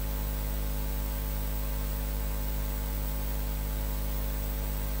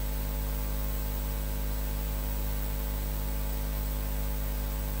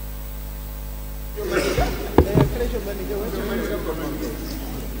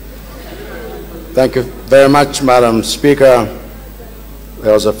 Thank you very much, Madam Speaker.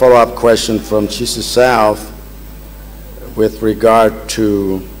 There was a follow-up question from Chisi South with regard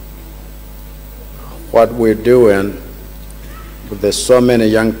to what we're doing. There's so many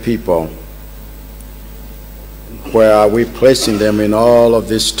young people. Where are we placing them in all of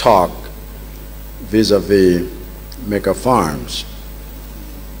this talk vis-a-vis mega farms?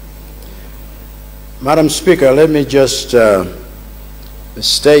 Madam Speaker, let me just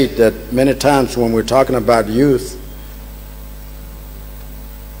state that many times when we're talking about youth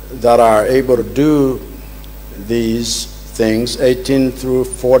that are able to do these things, 18 through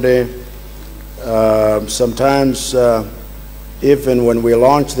 40, sometimes even when we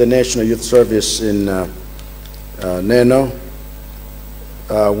launched the National Youth Service in Neno,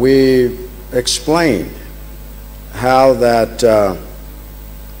 we explained how that,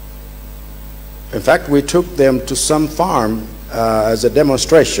 in fact, we took them to some farm as a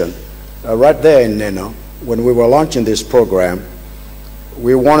demonstration right there in Neno. When we were launching this program,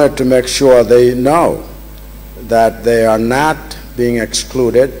 we wanted to make sure they know that they are not being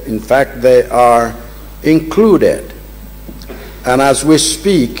excluded. In fact, they are included. And as we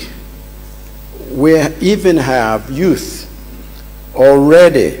speak, we even have youth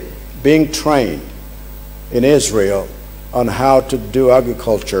already being trained in Israel on how to do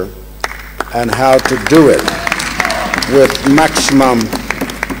agriculture and how to do it with maximum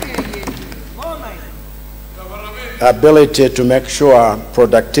ability to make sure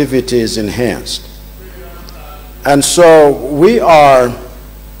productivity is enhanced. And so we are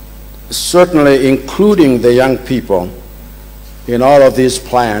certainly including the young people in all of these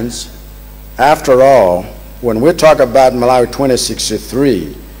plans. After all, when we talk about Malawi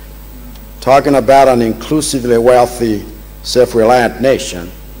 2063, talking about an inclusively wealthy, self-reliant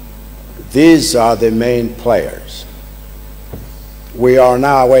nation, these are the main players. We are on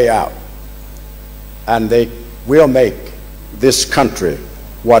our way out, and they will make this country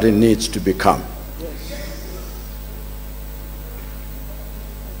what it needs to become.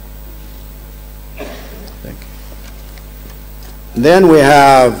 Thank you. Then we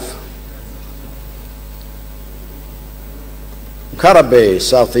have Karabe,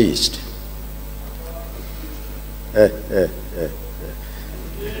 Southeast.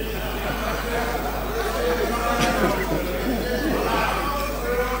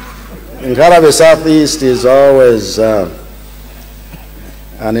 Karabe Southeast is always an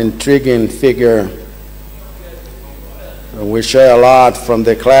intriguing figure. We share a lot from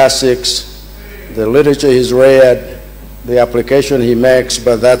the classics, the literature he's read, the application he makes,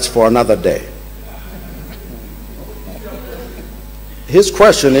 but that's for another day. His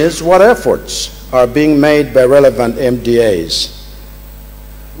question is, what efforts are being made by relevant MDAs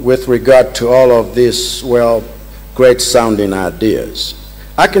with regard to all of these, well, great sounding ideas?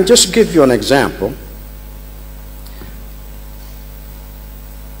 I can just give you an example.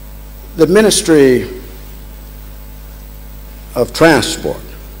 The Ministry of Transport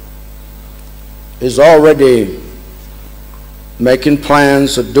is already making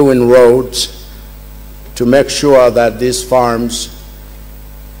plans of doing roads to make sure that these farms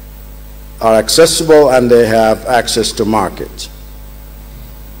are accessible and they have access to markets.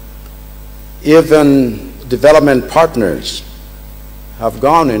 Even development partners have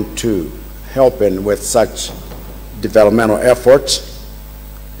gone into helping with such developmental efforts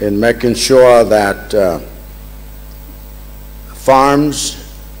in making sure that farms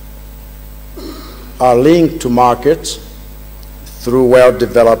are linked to markets through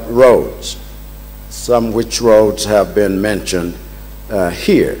well-developed roads, some which roads have been mentioned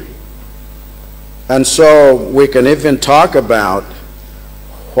here. And so we can even talk about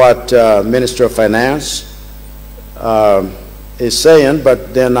what Minister of Finance is saying,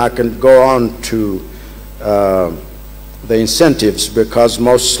 but then I can go on to the incentives, because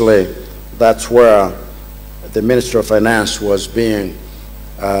mostly that's where the Minister of Finance was being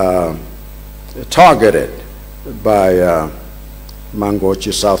targeted by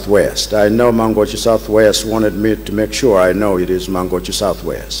Mangochi Southwest. I know Mangochi Southwest wanted me to make sure I know it is Mangochi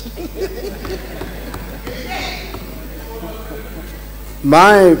Southwest.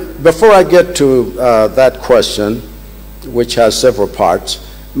 Before I get to that question, which has several parts,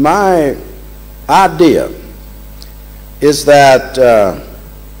 my idea is that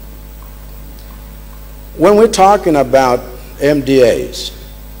when we're talking about MDAs,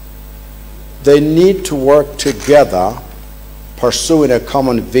 they need to work together pursuing a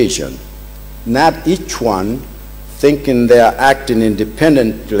common vision, not each one thinking they're acting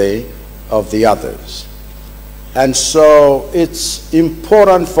independently of the others. And so it's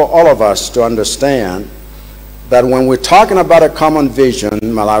important for all of us to understand that when we're talking about a common vision,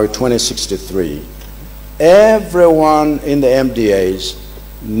 Malawi 2063, everyone in the MDAs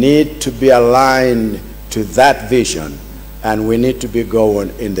need to be aligned to that vision, and we need to be going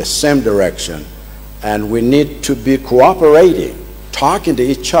in the same direction, and we need to be cooperating, talking to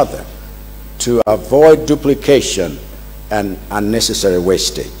each other to avoid duplication and unnecessary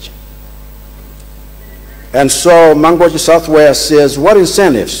wastage. And so Mangochi Southwest says, what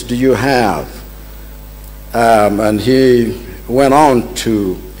incentives do you have? And he went on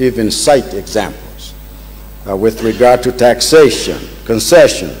to even cite examples with regard to taxation,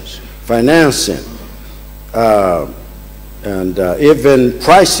 concessions, financing, and even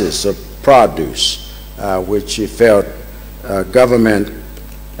prices of produce, which he felt government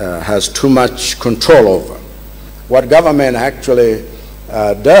has too much control over. What government actually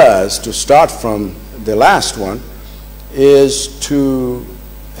does, to start from the last one, is to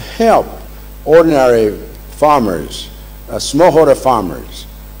help ordinary farmers, smallholder farmers,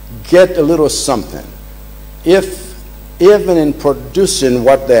 get a little something. If even in producing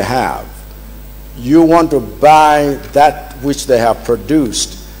what they have, you want to buy that which they have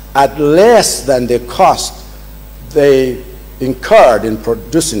produced at less than the cost they incurred in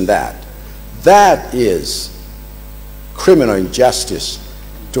producing that, that is criminal injustice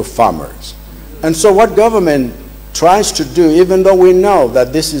to farmers. And so what government tries to do, even though we know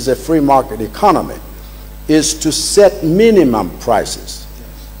that this is a free market economy, is to set minimum prices.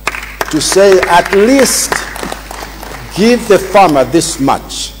 To say at least give the farmer this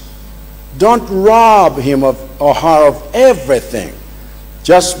much. Don't rob him or her of everything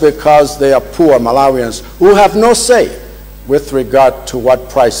just because they are poor Malawians who have no say with regard to what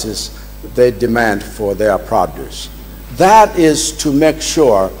prices they demand for their produce. That is to make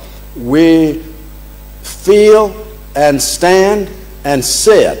sure we feel and stand and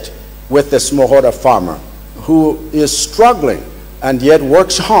sit with the smallholder farmer who is struggling and yet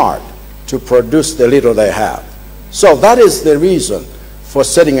works hard to produce the little they have. So that is the reason for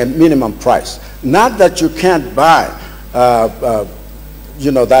setting a minimum price. Not that you can't buy that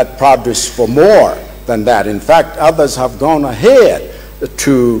produce for more than that. In fact, others have gone ahead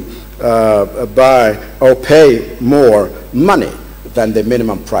to buy or pay more money than the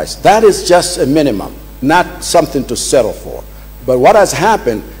minimum price. That is just a minimum, not something to settle for. But what has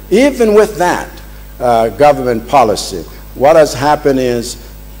happened, even with that government policy, what has happened is,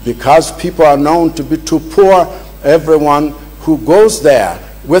 because people are known to be too poor, everyone who goes there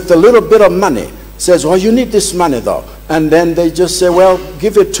with a little bit of money says, well, you need this money though. And then they just say, well,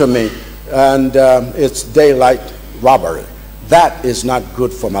 give it to me. And it's daylight robbery. That is not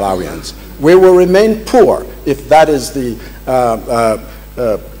good for Malawians. We will remain poor if that is the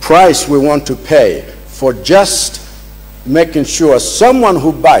price we want to pay for just making sure someone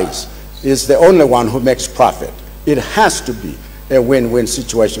who buys is the only one who makes profit. It has to be a win-win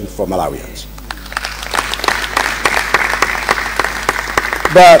situation for Malawians.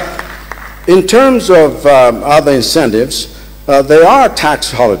 But in terms of other incentives, there are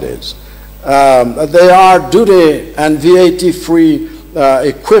tax holidays. There are duty and VAT-free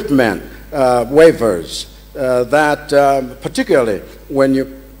equipment waivers that, particularly when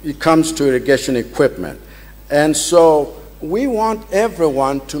it comes to irrigation equipment. And so we want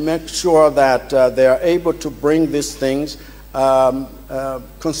everyone to make sure that they are able to bring these things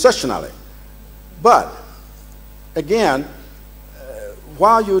concessionally. But again,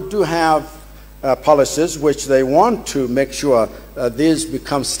 while you do have policies which they want to make sure these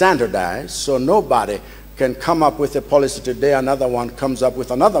become standardized, so nobody can come up with a policy today, another one comes up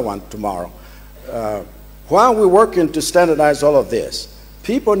with another one tomorrow. While we're working to standardize all of this,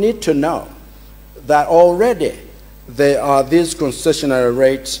 people need to know that already there are these concessionary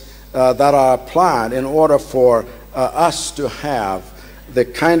rates that are applied in order for us to have the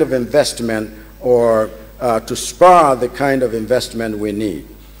kind of investment or to spur the kind of investment we need.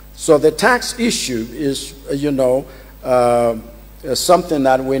 So the tax issue is, something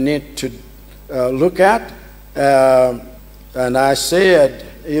that we need to look at. And I said,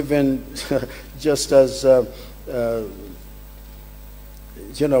 even just as, was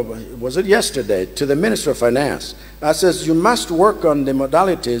it yesterday, to the Minister of Finance, I says, you must work on the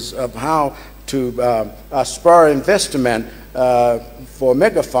modalities of how to spur investment for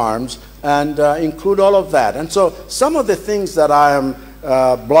mega farms and include all of that. And so some of the things that I am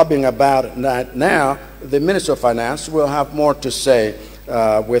blubbing about now, the Minister of Finance will have more to say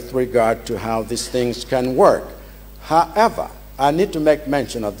with regard to how these things can work. However, I need to make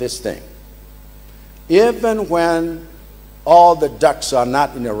mention of this thing. Even when all the ducks are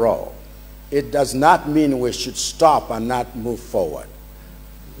not in a row, it does not mean we should stop and not move forward.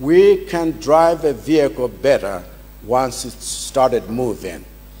 We can drive a vehicle better once it's started moving.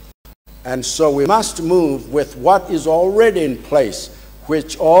 And so we must move with what is already in place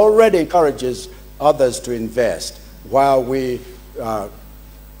which already encourages others to invest while we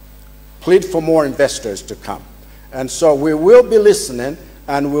plead for more investors to come. And so we will be listening,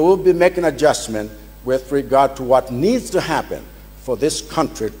 and we will be making adjustment with regard to what needs to happen for this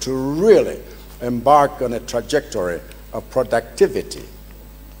country to really embark on a trajectory of productivity.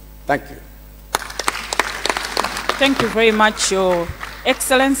 Thank you. Thank you very much, Your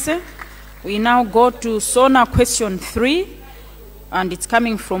Excellency. We now go to SONA question 3, and it's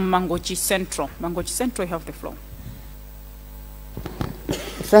coming from Mangochi Central. Mangochi Central, you have the floor.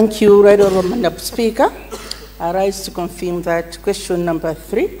 Thank you, Right Honorable Madam Speaker. I rise to confirm that question number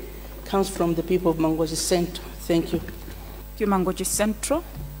 3 comes from the people of Mangochi Central. Thank you. Thank you, Mangochi Central.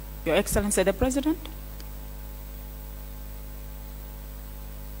 Your Excellency, the President.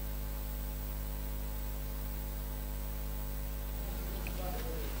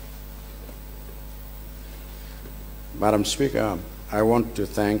 Madam Speaker, I want to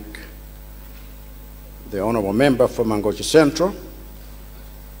thank the honorable member for Mangochi Central,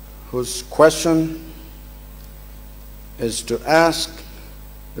 whose question is to ask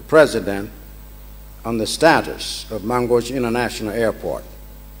the President on the status of Mangochi International Airport.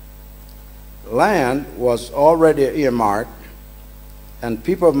 Land was already earmarked, and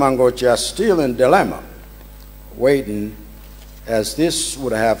people of Mangochi are still in dilemma, waiting, as this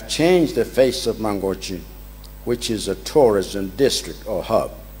would have changed the face of Mangochi, which is a tourism district or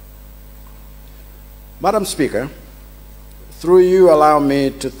hub. Madam Speaker, through you, allow me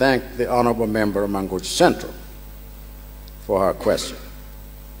to thank the honorable member of Mangochi Central for her question.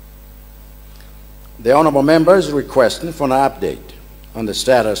 The honorable member is requesting for an update on the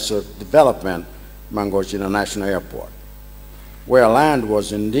status of development of Mangochi International Airport, where land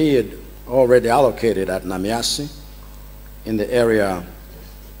was indeed already allocated at Namiasi in the area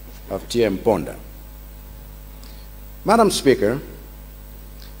of Tiemponda. Madam Speaker,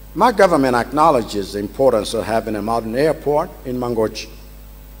 my government acknowledges the importance of having a modern airport in Mangochi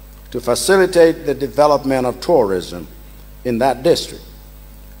to facilitate the development of tourism in that district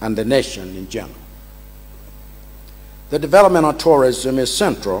and the nation in general. The development of tourism is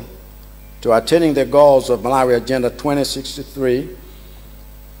central to attaining the goals of Malawi Agenda 2063,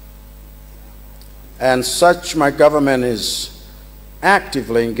 and such my government is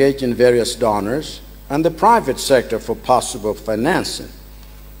actively engaging various donors and the private sector for possible financing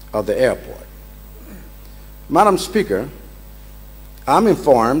of the airport. Madam Speaker, I'm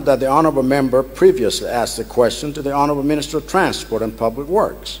informed that the honorable member previously asked the question to the Honorable Minister of Transport and Public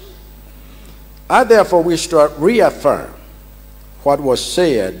Works. I therefore wish to reaffirm what was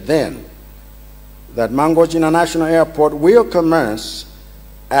said then, that Mangochi International Airport will commence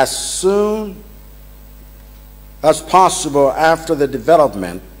as soon as possible after the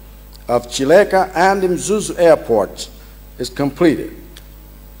development of Chileka and Mzuzu airports is completed.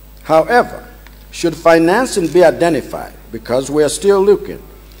 However, should financing be identified, because we are still looking,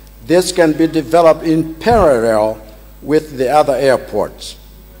 this can be developed in parallel with the other airports.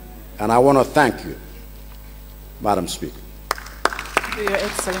 And I want to thank you, Madam Speaker. Your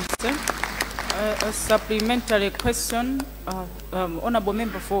Excellency. A supplementary question, honorable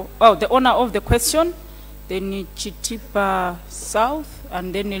member for, the owner of the question, then Chitipa South,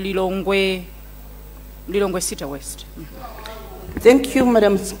 and then Lilongwe City West. Thank you,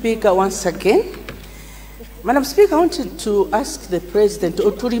 Madam Speaker, once again. Madam Speaker, I wanted to ask the President,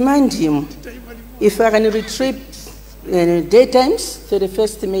 or to remind him, if I can retrieve daytimes,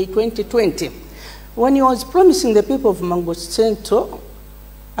 31st May 2020, when he was promising the people of Mangochi Central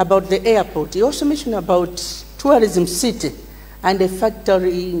about the airport, he also mentioned about tourism city and a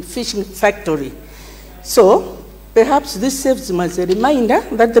factory, fishing factory. So perhaps this serves him as a reminder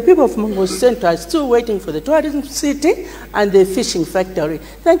that the people of Mangochi Central are still waiting for the tourism city and the fishing factory.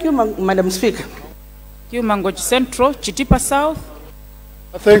 Thank you, Madam Speaker. Thank you, Mangochi Central. Chitipa South.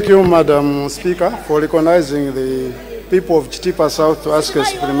 Thank you, Madam Speaker, for recognizing the people of Chitipa South to ask a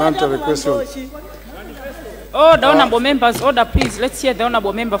supplementary question. Oh, the honorable members, order, please. Let's hear the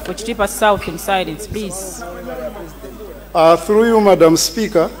honorable member for Chitipa South in silence, please. Through you, Madam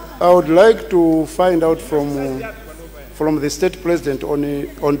Speaker, I would like to find out from the State President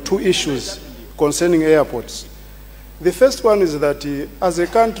on two issues concerning airports. The first one is that as a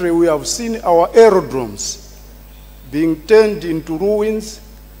country, we have seen our aerodromes being turned into ruins.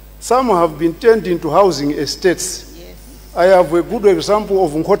 Some have been turned into housing estates. Yes. I have a good example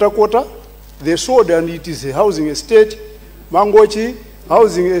of Nkota. They sold and it is a housing estate. Mangochi,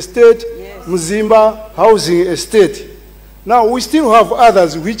 housing estate. Yes. Mzimba, housing estate. Now, we still have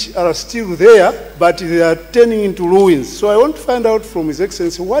others which are still there, but they are turning into ruins. So I want to find out from His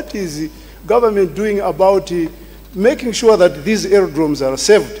Excellency, what is the government doing about making sure that these aerodromes are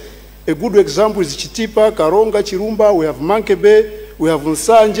saved. A good example is Chitipa, Karonga, Chirumba, we have Mankebe, we have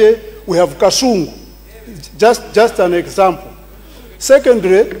Nsanje, we have Kasungu. Just an example.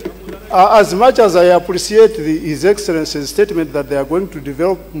 Secondly, as much as I appreciate His Excellency's statement that they are going to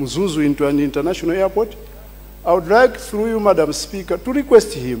develop Mzuzu into an international airport, I would like, through you, Madam Speaker, to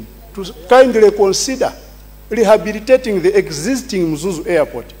request him to kindly consider rehabilitating the existing Mzuzu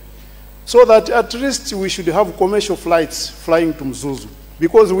airport so that at least we should have commercial flights flying to Mzuzu,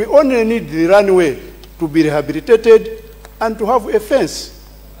 because we only need the runway to be rehabilitated and to have a fence.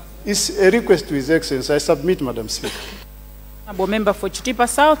 It's a request to His Excellency. I submit, Madam Speaker. Honorable Member for Chitipa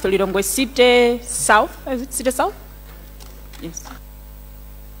South, Lilongwe City South. Is it City South? Yes.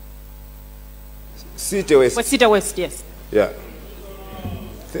 City West. Well, City West, yes. Yeah.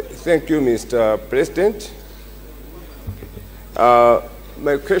 Thank you, Mr. President.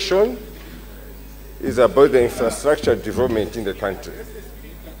 My question is about the infrastructure development in the country.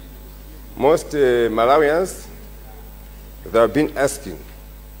 Most Malawians, they have been asking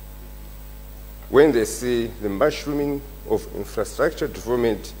when they see the mushrooming of infrastructure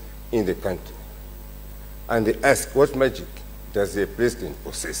development in the country. And they ask, what magic does the president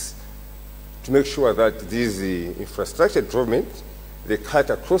possess to make sure that these infrastructure development, they cut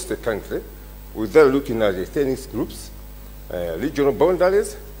across the country without looking at the ethnic groups, regional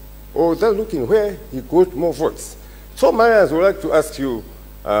boundaries, or without looking where he got more votes. So Malawians would like to ask you,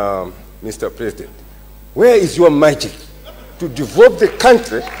 Mr. President, where is your magic to develop the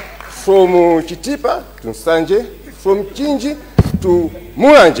country from Chitipa to Nsanje, from Chinji to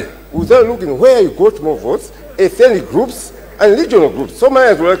Mulanje, without looking where you got more votes, ethnic groups, and regional groups? So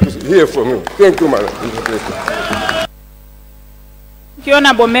Malawians would like to hear from you. Thank you, Mr. President. Thank you,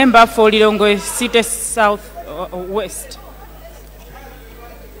 Honorable Member for Lilongwe City South West.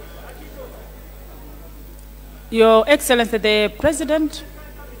 Your Excellency, the President.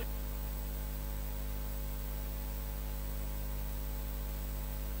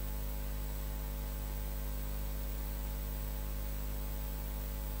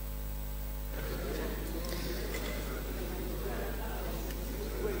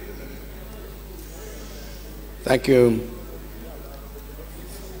 Thank you,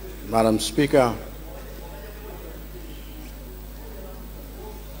 Madam Speaker.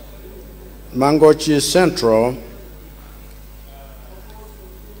 Mangochi Central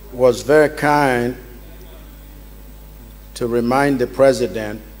was very kind to remind the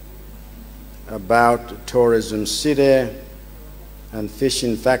President about tourism city and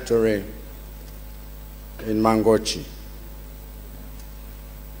fishing factory in Mangochi.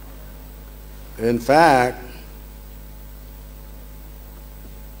 In fact,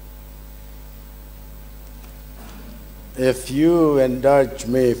 if you indulge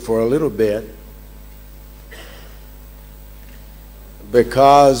me for a little bit,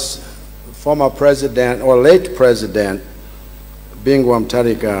 because former President or late President Bingu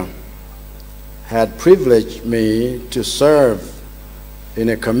Mutharika had privileged me to serve in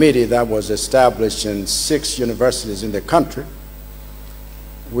a committee that was established in 6 universities in the country.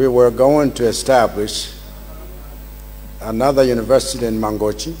 We were going to establish another university in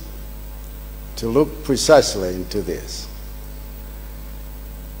Mangochi to look precisely into this.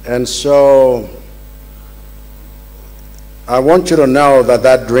 And so I want you to know that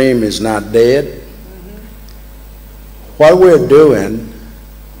that dream is not dead. What we're doing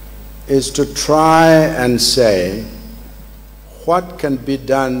is to try and say what can be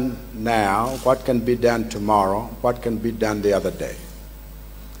done now, what can be done tomorrow, what can be done the other day.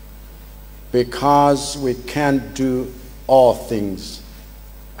 Because we can't do all things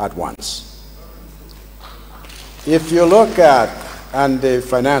at once. If you look at, and the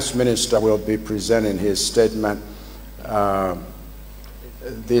finance minister will be presenting his statement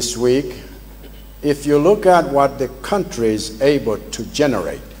this week, if you look at what the country is able to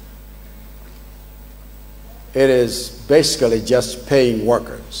generate, it is basically just paying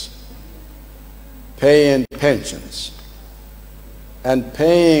workers, paying pensions, and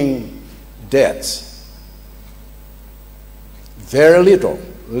paying debts. Very little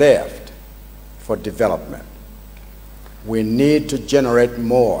left for development. We need to generate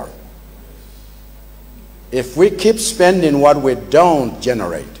more. If we keep spending what we don't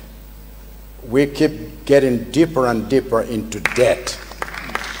generate, we keep getting deeper and deeper into debt.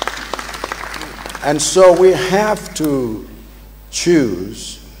 And so we have to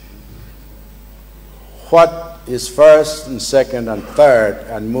choose what is first and second and third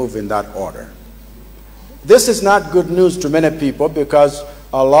and move in that order. This is not good news to many people because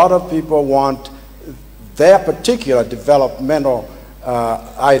a lot of people want their particular developmental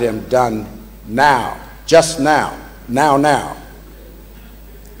item done now, just now.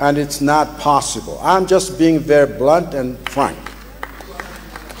 And it's not possible. I'm just being very blunt and frank.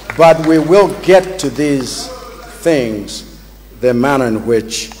 But we will get to these things, the manner in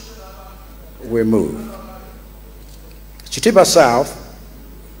which we move. Chitipa South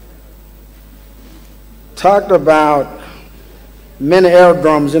talked about many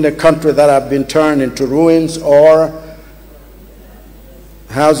aerodromes in the country that have been turned into ruins or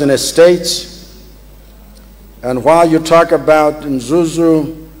housing estates. And while you talk about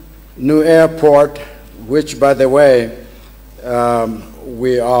Mzuzu new airport, which, by the way,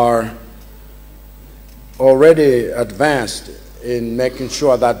 we are already advanced in making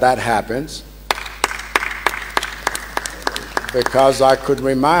sure that that happens, because I could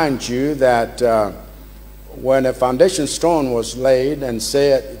remind you that when a foundation stone was laid and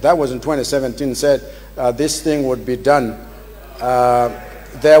said, that was in 2017, said this thing would be done,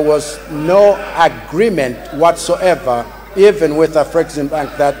 there was no agreement whatsoever, even with Afrexim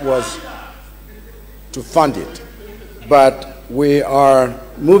Bank, that was to fund it. But we are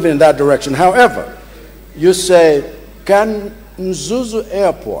moving in that direction. However, you say, can Mzuzu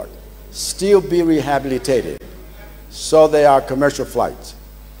Airport still be rehabilitated so there are commercial flights?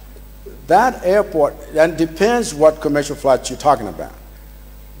 That airport, and depends what commercial flights you're talking about,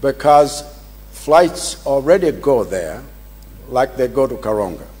 because flights already go there like they go to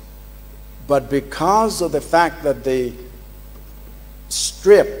Karonga. But because of the fact that the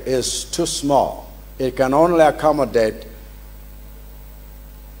strip is too small, it can only accommodate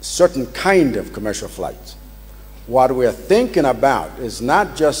certain kind of commercial flights. What we're thinking about is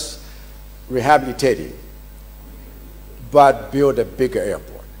not just rehabilitating, but build a bigger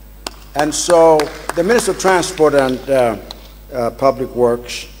airport. And so the Minister of Transport and Public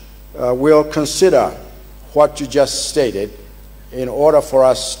Works will consider what you just stated in order for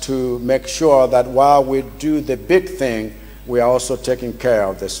us to make sure that while we do the big thing, we are also taking care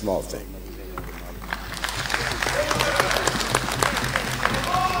of the small thing.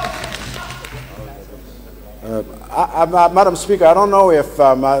 Madam Speaker, I don't know if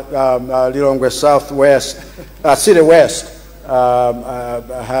Lilongwe Southwest, City West,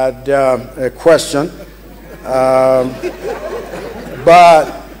 had a question, but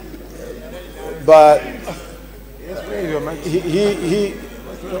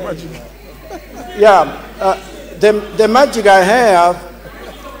the magic I have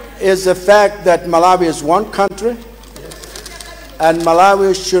is the fact that Malawi is one country, and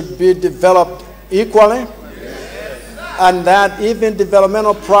Malawi should be developed equally, and that even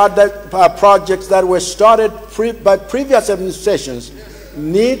developmental projects that were started by previous administrations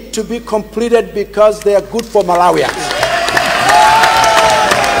need to be completed because they are good for Malawians.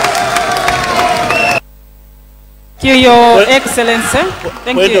 Thank you, Your Excellency.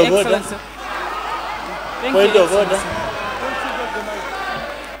 Thank you, Your Excellency. Point of order.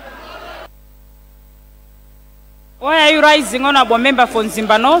 Why are you rising, Honorable Member for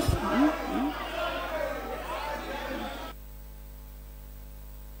Nzimba North?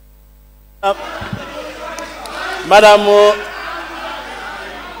 Madam,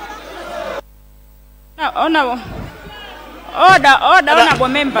 Honorable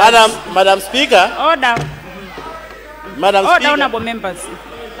members. Madam Speaker. Order. Madam Speaker. Honorable members.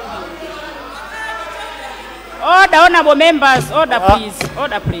 Order, honorable members. Order, please.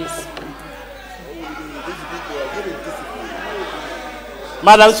 Order, please.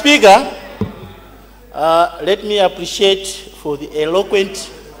 Madam Speaker, let me appreciate for the eloquent.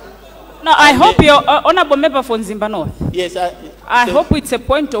 No, I hope your honorable member for Nzimba North. Yes, I hope it's a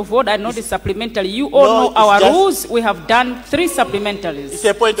point of order, not a supplementary. You all know our rules. We have done 3 supplementaries. It's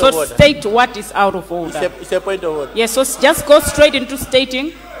a point of order. So state what is out of order. It's a point of order. Yes, so just go straight into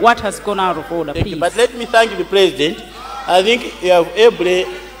stating what has gone out of order, please. But let me thank the President. I think you have ably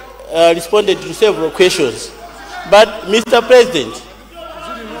responded to several questions. But, Mr. President,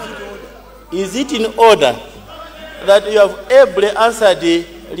 is it in order that you have ably answered the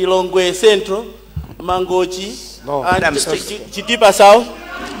Lilongwe Central, Mangochi, and Chitipa South,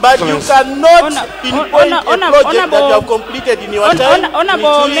 but you cannot pinpoint a project that you have completed in your time,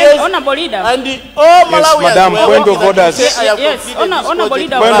 Honorable Leader. And all Malawians Madam, point of orders. Yes, Honorable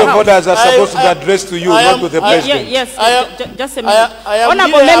Leader. Point of orders are supposed to be addressed to you, not to the President. Yes, just a minute.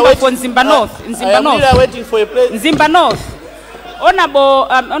 Honorable Member for Nzimba North. Nzimba North.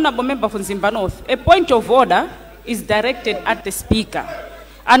 Honorable Member for Nzimba North. A point of order is directed at the Speaker,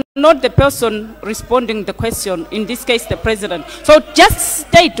 and not the person responding the question, in this case the President. So just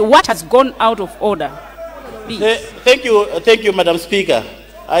state what has gone out of order, please. Thank you, Madam Speaker.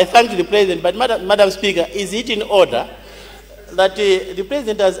 I thank the President, but Madam Speaker, is it in order that the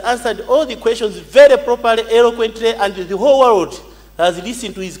President has answered all the questions very properly, eloquently, and the whole world has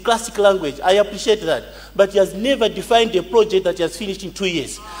listened to his classic language. I appreciate that. But he has never defined a project that he has finished in 2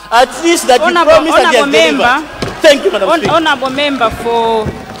 years. At least that he promised and he has delivered. Thank you, Madam Speaker. Honourable Member for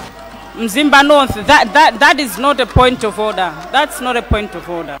Mzimba North, that is not a point of order. That's not a point of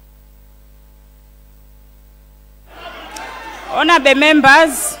order. Honourable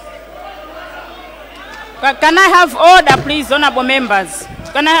members, can I have order, please, honourable members?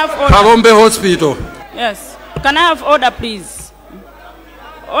 Can I have order? Karombe Hospital. Yes. Can I have order, please?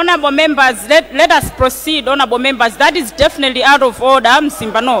 Honourable members, let us proceed, honourable members. That is definitely out of order,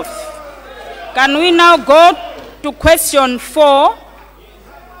 Mzimba North. Can we now go to question 4,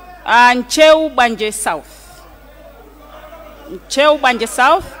 Ncheu Banje South? Ncheu Banje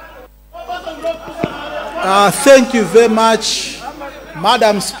South. Thank you very much,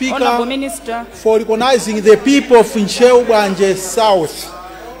 Madam Speaker, Honourable Minister, for recognizing the people of Ncheu Banje South.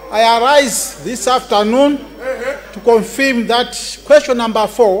 I arise this afternoon to confirm that question number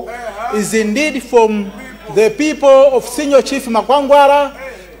 4 is indeed from the people of Senior Chief Makwangwara,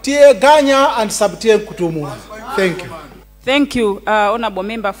 Tie Ganya, and Sabtie Kutumu. Thank you. Thank you, Honourable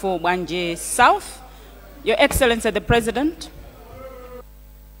Member for Banje South. Your Excellency the President.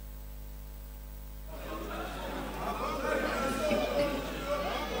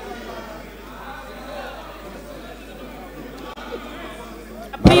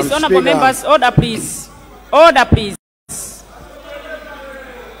 Please, honourable members, order, please. Order, please.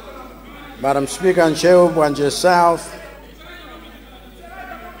 Madam Speaker, Ncheu Banje South.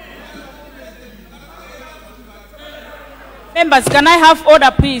 Members, can I have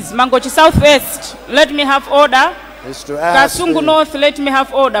order, please? Mangochi Southwest, let me have order. Is to ask Kasungu North, let me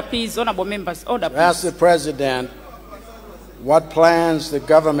have order, please. Honourable members, order, please. Ask the President what plans the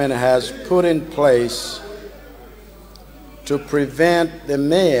government has put in place to prevent the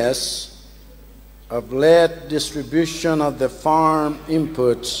mess of lead distribution of the farm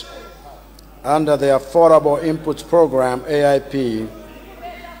inputs under the Affordable Inputs Program, AIP,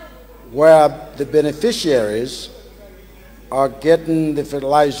 where the beneficiaries are getting the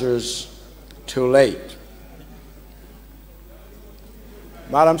fertilizers too late.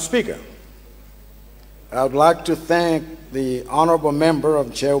 Madam Speaker, I would like to thank the honorable member of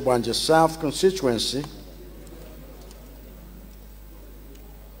Ncheu Banje South constituency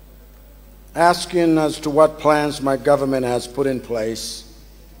asking as to what plans my government has put in place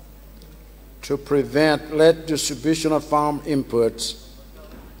to prevent lead distribution of farm inputs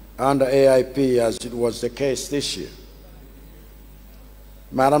under AIP as it was the case this year.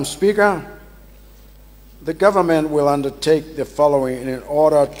 Madam Speaker, the government will undertake the following in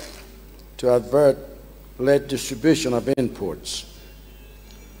order to avert lead distribution of inputs.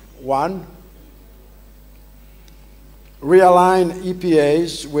 1, realign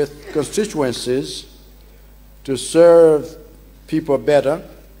EPAs with constituencies to serve people better.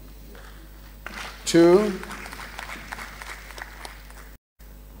 2,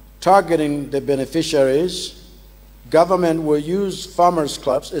 targeting the beneficiaries. Government will use farmers'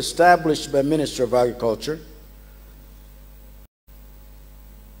 clubs established by Ministry of Agriculture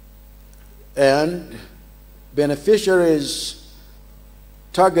and beneficiaries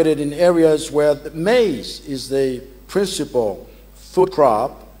targeted in areas where the maize is the principal food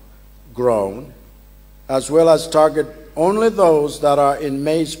crop grown, as well as target only those that are in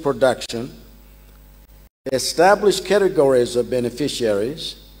maize production, establish categories of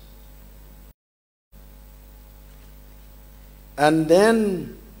beneficiaries, and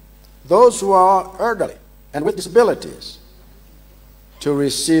then those who are elderly and with disabilities to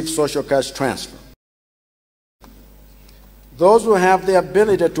receive social cash transfer. Those who have the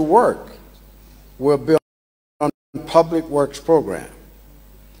ability to work will be on public works program.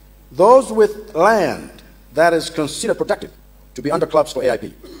 Those with land that is considered productive to be under clubs for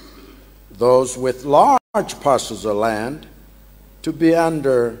AIP. Those with large parcels of land to be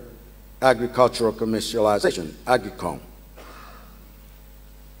under agricultural commercialization, AGRICOM.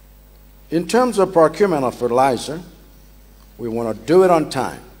 In terms of procurement of fertilizer, we want to do it on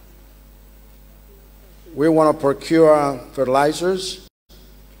time. We want to procure fertilizers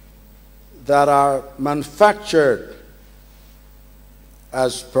that are manufactured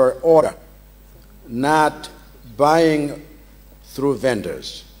as per order, not buying through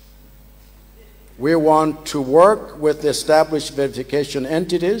vendors. We want to work with established verification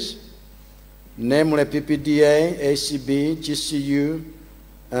entities, namely PPDA, ACB, GCU,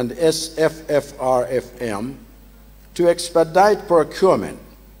 and SFFRFM, to expedite procurement.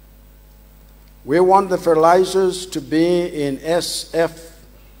 We want the fertilizers to be in SFFRM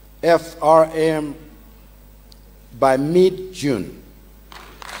by mid-June.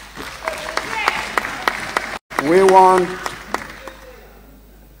 We want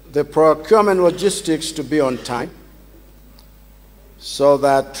the procurement logistics to be on time so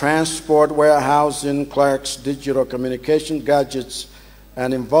that transport, warehousing, clerks, digital communication gadgets,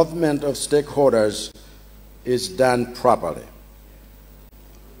 and involvement of stakeholders is done properly.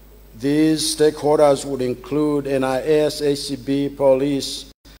 These stakeholders would include NIS, ACB,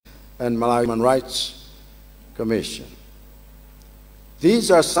 police, and Malawi Human Rights Commission. These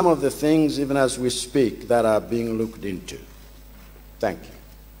are some of the things, even as we speak, that are being looked into. Thank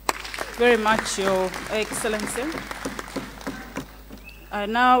you. Very much, Your Excellency. I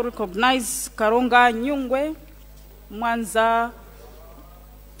now recognize Karonga Nyungwe, Mwanza.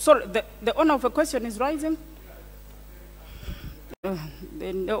 Sorry, the owner of the question is rising.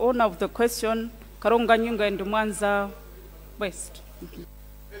 The owner of the question, Karonga Nyungwe and Mwanza West.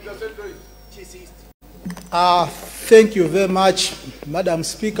 Thank you very much, Madam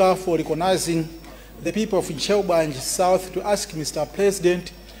Speaker, for recognizing the people of Ncheubanje South to ask Mr.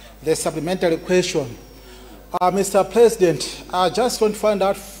 President the supplementary question. Mr. President, I just want to find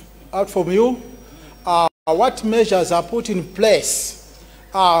out from you what measures are put in place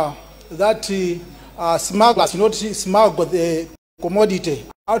that smugglers not smuggle the commodity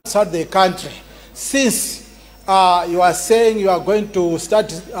outside the country, since you are saying you are going to start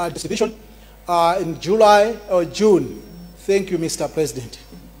distribution in July or June. Thank you, Mr. President.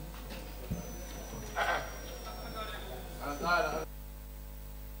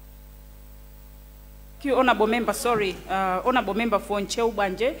 Thank you, Honorable Member. Sorry, Honorable Member for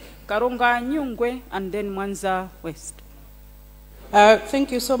Ncheubanje, Karonga Nyungwe, and then Mwanza West.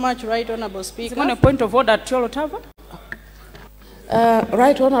 Thank you so much, Right Honorable Speaker. Is there a point of order, Tolotava?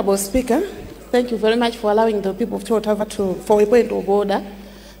 Right Honorable Speaker, thank you very much for allowing the people of Tolotava for a point of order.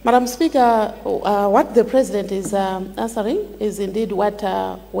 Madam Speaker, what the President is answering is indeed what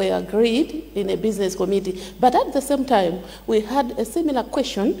we agreed in a business committee. But at the same time, we had a similar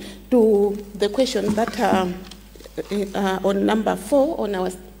question to the question that on number 4 on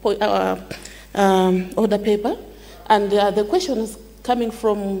our order paper. And the question is coming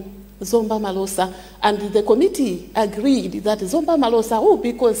from Zomba Malosa. And the committee agreed that Zomba Malosa will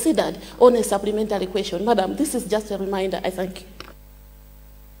be considered on a supplementary question. Madam, this is just a reminder. I thank you.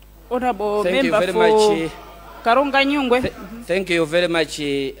 Honorable Thank you Member very for much. Karonga Nyungwe. Thank you very much,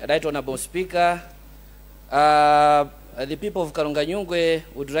 Right Honorable Speaker. The people of Karonga Nyungwe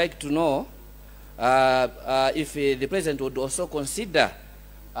would like to know if the President would also consider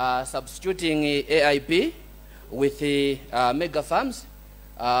substituting AIP with the mega farms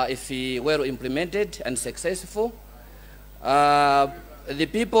if well implemented and successful. The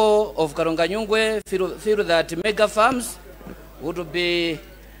people of Karonga Nyungwe feel that mega farms would be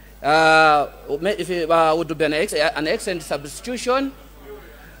would be an excellent substitution,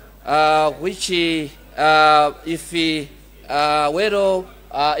 which if well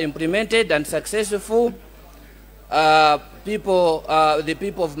implemented and successful, the people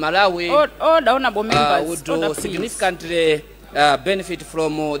of Malawi would significantly benefit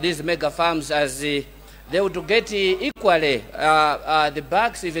from these mega farms, as they would get equally the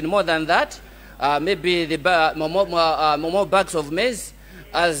bags, even more than that, maybe the more bags of maize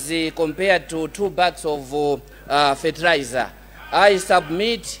as compared to 2 bags of fertilizer. I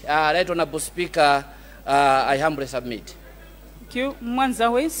submit, Right Honorable Speaker, I humbly submit. Thank you.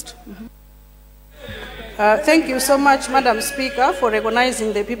 Mwanza West. Thank you so much, Madam Speaker, for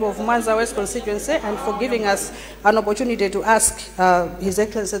recognizing the people of Mwanza West constituency and for giving us an opportunity to ask His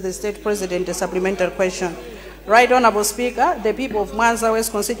Excellency the State President a supplementary question. Right Honorable Speaker, the people of Mwanza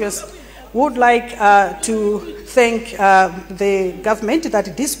West constituency would like to thank the government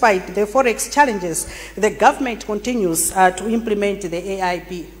that despite the forex challenges, the government continues to implement the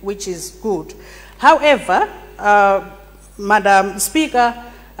AIP, which is good. However, Madam Speaker,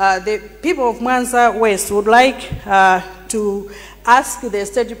 the people of Mwanza West would like to ask the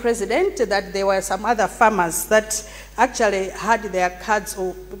State President that there were some other farmers that actually had their cards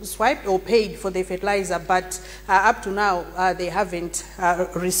or swiped or paid for the fertilizer, but up to now they haven't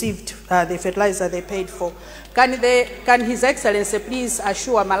received the fertilizer they paid for. Can His Excellency please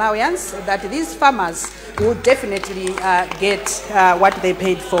assure Malawians that these farmers will definitely get what they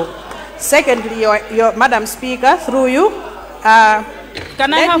paid for? Secondly, Madam Speaker, through you,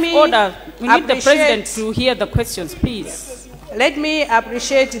 can I have order? We need the President to hear the questions, please. Let me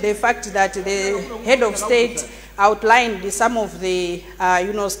appreciate the fact that the head of state outlined some of the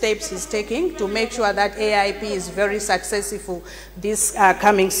steps he's taking to make sure that AIP is very successful this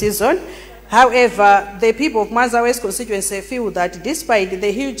coming season. However, the people of Mwanza West constituency feel that despite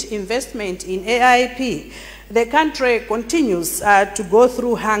the huge investment in AIP, the country continues to go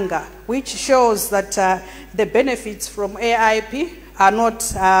through hunger, which shows that the benefits from AIP are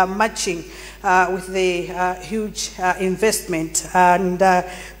not matching with the huge investment. And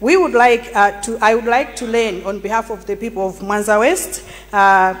we would like I would like to learn on behalf of the people of Mwanza West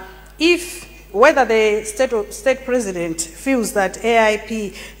whether the state president feels that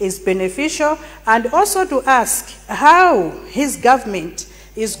AIP is beneficial, and also to ask how his government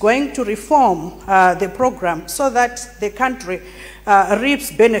is going to reform the program so that the country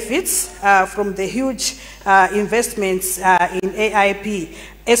reaps benefits from the huge investments in AIP,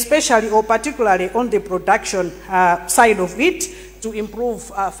 especially or particularly on the production side of it, to improve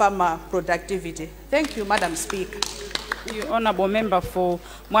farmer productivity. Thank you, Madam Speaker. Thank you, Honourable Member for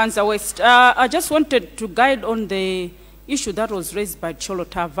Mwanza West. I just wanted to guide on the issue that was raised by Cholo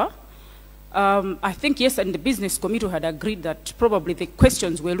Tava. I think, yes, and the business committee had agreed that probably the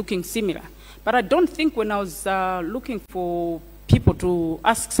questions were looking similar. But I don't think when I was looking for people to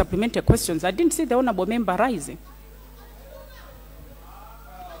ask supplementary questions, I didn't see the Honourable Member rising.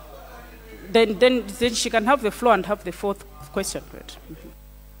 Then she can have the floor and have the fourth question.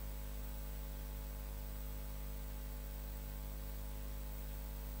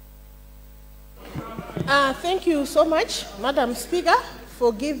 Thank you so much, Madam Speaker,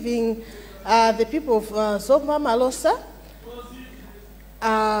 for giving the people of Zomba Malosa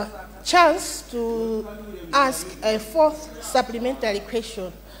a chance to ask a fourth supplementary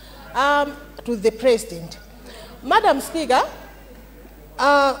question to the President. Madam Speaker,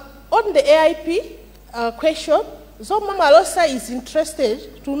 on the AIP question, Zomba Malosa is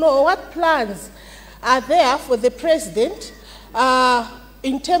interested to know what plans are there for the President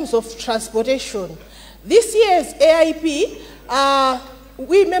in terms of transportation. This year's AIP,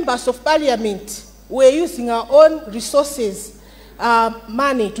 we members of Parliament were using our own resources,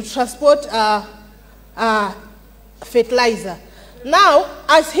 money to transport fertilizer. Now,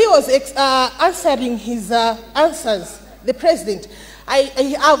 as he was answering his answers, the President,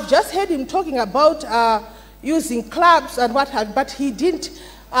 I've just heard him talking about using clubs and what have, but he didn't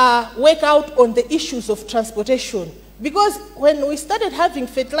work out on the issues of transportation. Because when we started having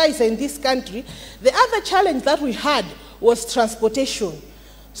fertilizer in this country, the other challenge that we had was transportation.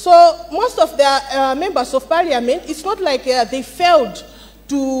 So most of the members of Parliament, it's not like they failed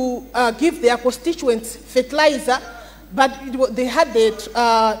to give their constituents fertilizer, but they had the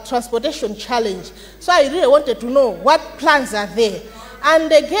transportation challenge. So I really wanted to know what plans are there.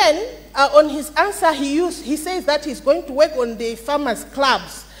 And again, on his answer, he says that he's going to work on the farmers'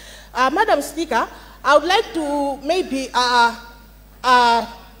 clubs. Madam Speaker, I would like to maybe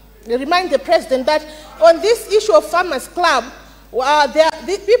remind the President that on this issue of farmers' club,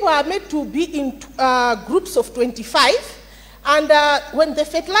 people are made to be in groups of 25, and when the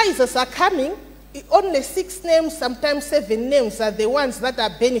fertilizers are coming, only 6 names, sometimes 7 names are the ones that are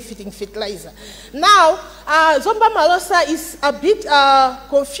benefiting fertilizer. Now, Zomba Malosa is a bit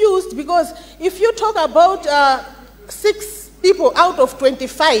confused, because if you talk about 6 people out of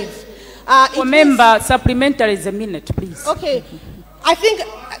 25, member, supplementary is a minute, please. Okay. I think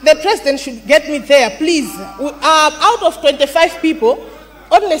the President should get me there, please. Out of 25 people,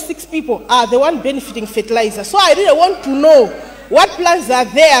 only 6 people are the one benefiting fertilizer. So I really want to know what plans are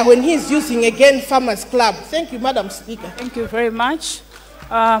there when he's using again Farmers Club. Thank you, Madam Speaker. Thank you very much.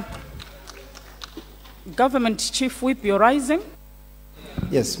 Government Chief Whip, you're rising.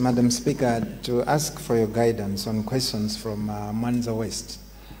 Yes, Madam Speaker, to ask for your guidance on questions from Mwanza West.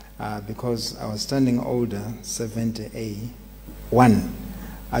 Because our Standing Order 70A1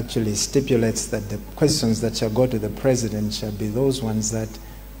 actually stipulates that the questions that shall go to the President shall be those ones that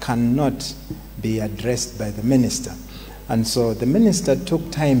cannot be addressed by the Minister. And so the Minister took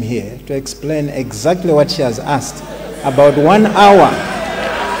time here to explain exactly what she has asked, about 1 hour.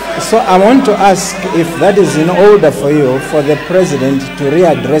 So I want to ask if that is in order for you, for the President to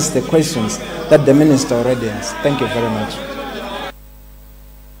readdress the questions that the Minister already asked. Thank you very much.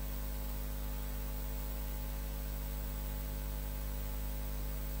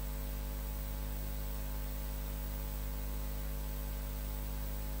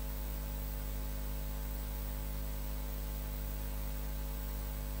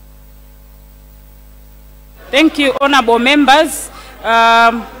 Thank you, honorable members.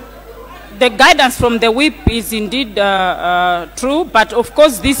 The guidance from the whip is indeed true, but of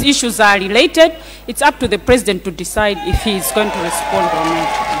course these issues are related. It's up to the President to decide if he is going to respond or not.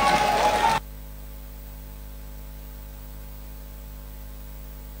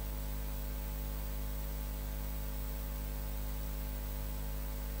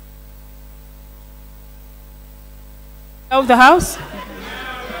 Of the House.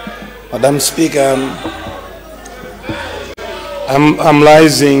 Madam Speaker, I'm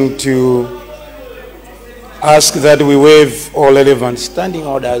rising to ask that we waive all relevant standing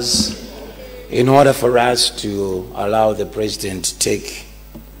orders in order for us to allow the President to take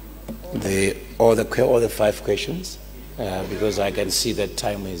all the 5 questions, because I can see that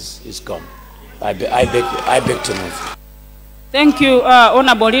time is gone. I beg to move. Thank you,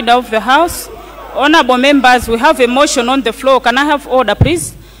 Honorable Leader of the House. Honorable members, we have a motion on the floor. Can I have order,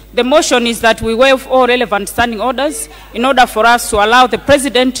 please? The motion is that we waive all relevant standing orders in order for us to allow the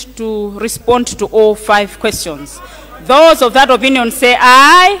President to respond to all 5 questions. Those of that opinion say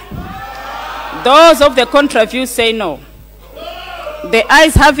aye. Those of the contrary view say no. The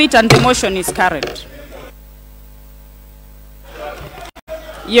ayes have it and the motion is carried.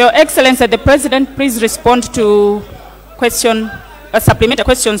 Your Excellency, the President, please respond to supplementary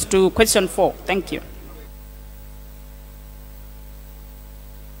questions to question 4. Thank you.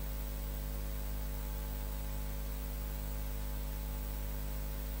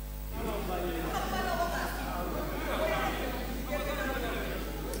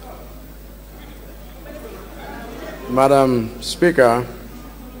 Madam Speaker,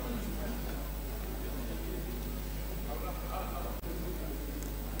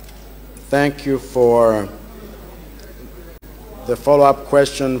 thank you for the follow-up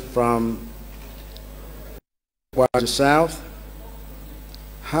question from West South.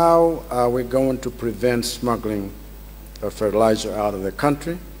 How are we going to prevent smuggling of fertilizer out of the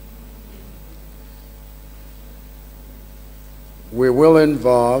country? We will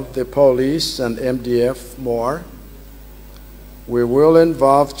involve the police and MDF more. We will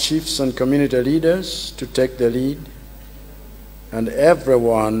involve chiefs and community leaders to take the lead, and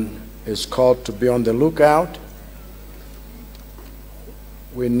everyone is called to be on the lookout.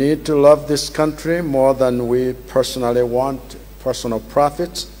 We need to love this country more than we personally want personal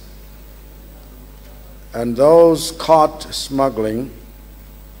profits, and those caught smuggling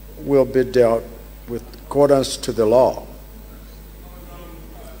will be dealt with accordance to the law.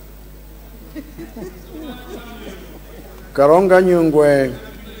 Karonga Nyungwe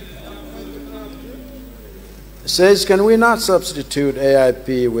says, can we not substitute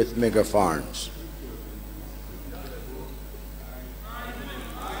AIP with mega farms?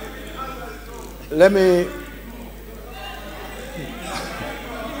 Let me...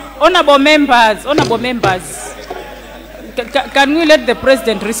 Honorable members, can we let the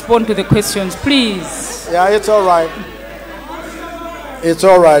President respond to the questions, please? Yeah, it's all right. It's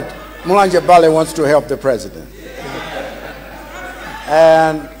all right. Mulanje Bale wants to help the President.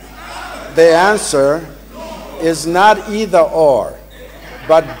 And the answer is not either or,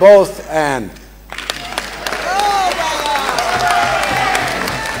 but both and.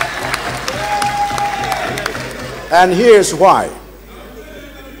 And here's why.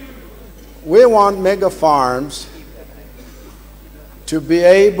 We want mega farms to be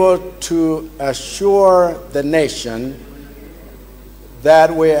able to assure the nation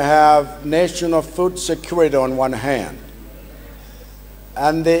that we have national food security on one hand,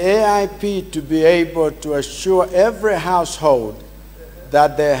 and the AIP to be able to assure every household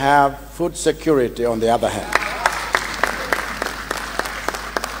that they have food security on the other hand.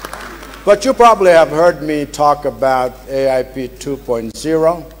 But you probably have heard me talk about AIP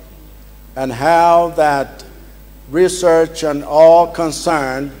 2.0 and how that research and all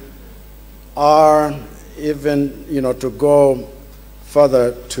concerned are even, to go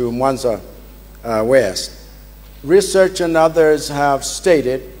further to Mwanza West. Research and others have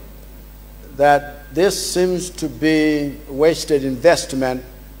stated that this seems to be wasted investment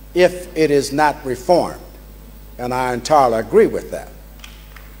if it is not reformed. And I entirely agree with that.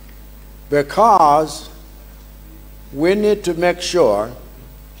 Because we need to make sure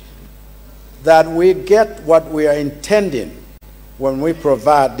that we get what we are intending when we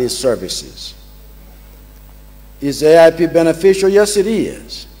provide these services. Is AIP beneficial? Yes, it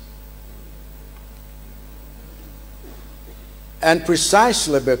is. And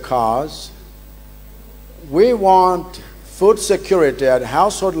precisely because we want food security at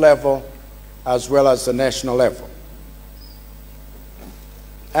household level as well as the national level.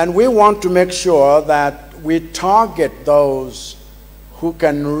 And we want to make sure that we target those who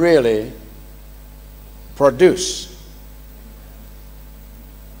can really produce.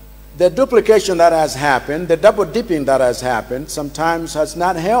 The duplication that has happened, the double dipping that has happened, sometimes has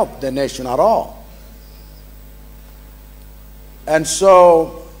not helped the nation at all. And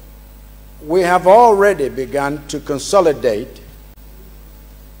so we have already begun to consolidate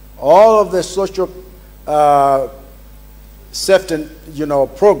all of the social safety,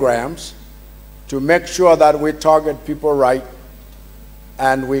 programs to make sure that we target people right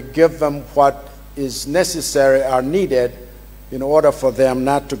and we give them what is necessary or needed in order for them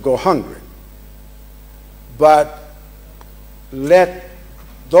not to go hungry. But let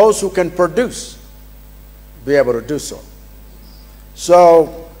those who can produce be able to do so.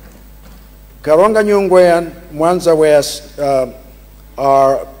 So, Karonga Nyungwe and Mwanza West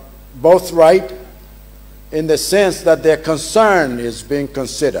are both right in the sense that their concern is being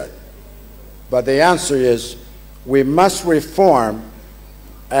considered. But the answer is we must reform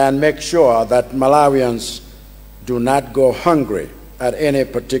and make sure that Malawians do not go hungry at any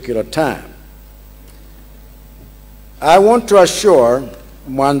particular time. I want to assure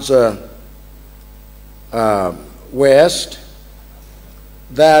Mwanza West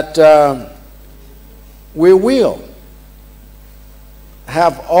that we will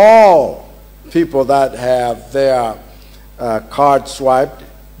have all people that have their card swiped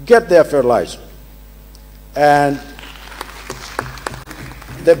get their fertilizer. And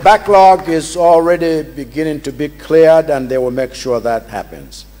the backlog is already beginning to be cleared, and they will make sure that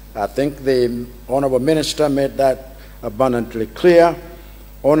happens. I think the Honorable Minister made that abundantly clear.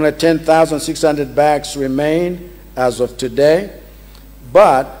 Only 10,600 bags remain as of today,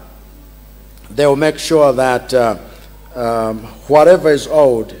 but they will make sure that whatever is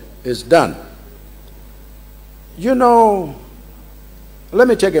owed is done. You know, let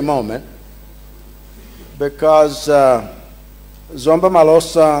me take a moment, because Zomba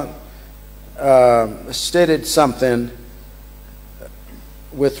Malosa stated something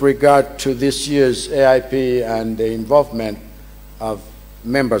with regard to this year's AIP and the involvement of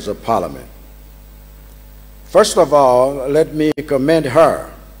members of Parliament. First of all, let me commend her,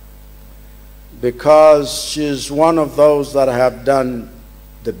 because she's one of those that have done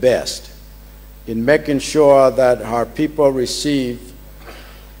the best in making sure that our people receive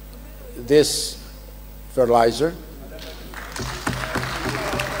this fertilizer.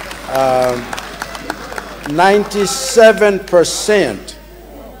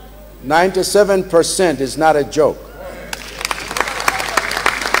 97% is not a joke.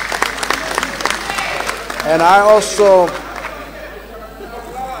 And I also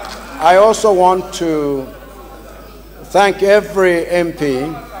want to thank every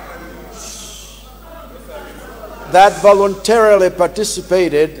MP that voluntarily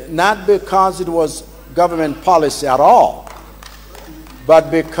participated, not because it was government policy at all, but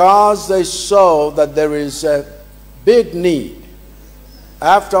because they saw that there is a big need.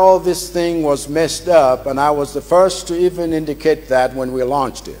 After all this thing was messed up, and I was the first to even indicate that when we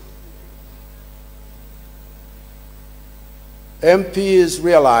launched it, MPs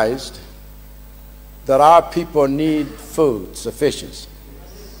realized that our people need food sufficiency.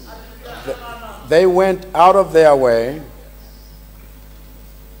 They went out of their way,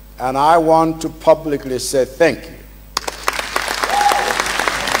 and I want to publicly say thank you.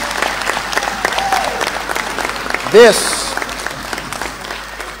 This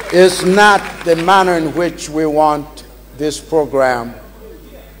is not the manner in which we want this program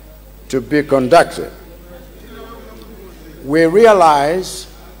to be conducted. We realize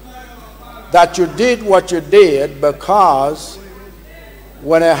that you did what you did because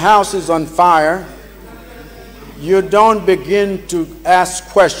when a house is on fire, you don't begin to ask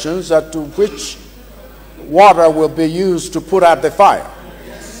questions as to which water will be used to put out the fire.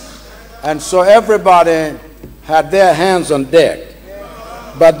 And so everybody had their hands on deck.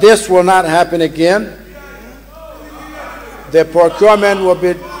 But this will not happen again. The procurement will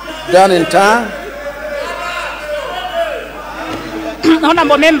be done in time.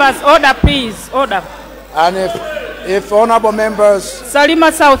 Honorable members, order please, order. And if honorable members,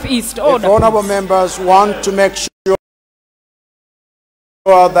 Salima Southeast, order. If honorable members want to make sure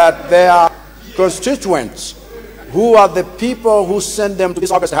that their constituents, who are the people who send them to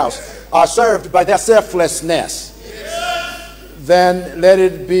this August House, are served by their selflessness, then let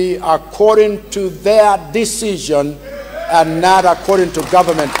it be according to their decision and not according to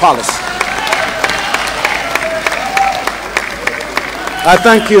government policy. I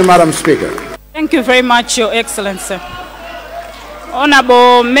thank you, Madam Speaker. Thank you very much, Your Excellency.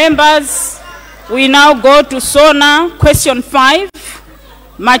 Honorable members, we now go to Sona, question 5,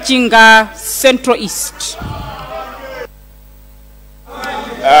 Machinga Central East.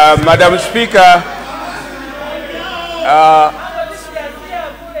 Madam Speaker,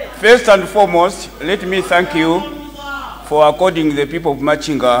 first and foremost, let me thank you for according the people of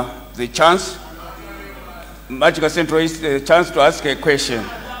Machinga the chance, Machinga Central East, the chance to ask a question.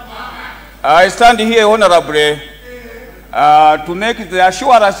 I stand here honorably to make the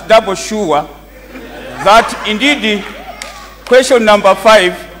assurance double sure that indeed question number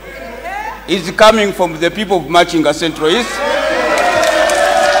 5 is coming from the people of Machinga Central East.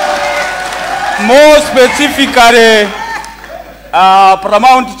 More specifically,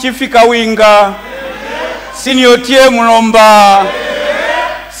 Paramount Chief Kawinga, Senior Tie Mulomba,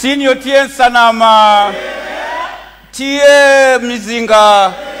 Senior Tie Sanama, Tie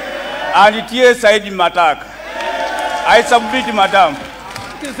Mizinga, and Tie Saidi Matak. I submit, Madam.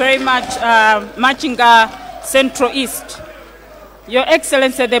 Thank you very much, Machinga Central East. Your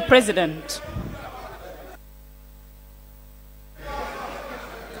Excellency the President.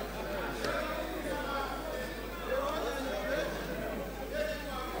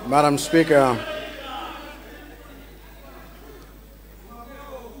 Madam Speaker,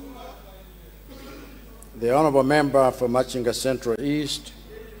 the Honourable Member for Machinga Central East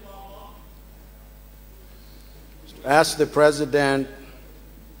asked the President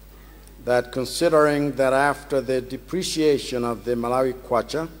that considering that after the depreciation of the Malawi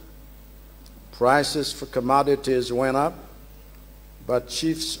kwacha, prices for commodities went up, but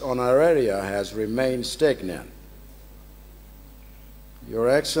chiefs honoraria has remained stagnant. Your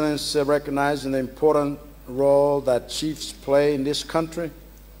Excellency, recognizing the important role that chiefs play in this country,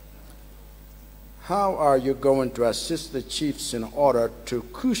 how are you going to assist the chiefs in order to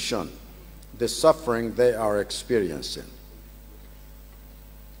cushion the suffering they are experiencing?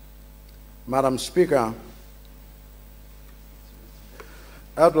 Madam Speaker,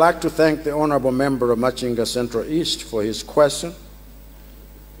 I would like to thank the Honourable Member of Machinga Central East for his question.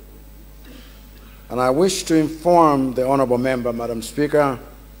 And I wish to inform the Honourable Member, Madam Speaker,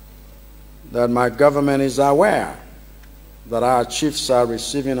 that my government is aware that our chiefs are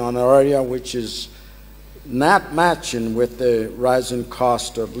receiving honoraria which is not matching with the rising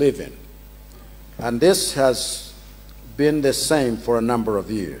cost of living. And this has been the same for a number of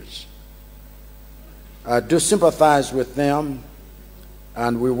years. I do sympathize with them,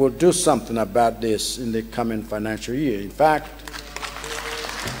 and we will do something about this in the coming financial year. In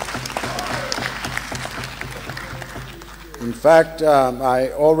fact,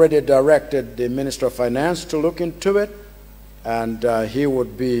 I already directed the Minister of Finance to look into it, and he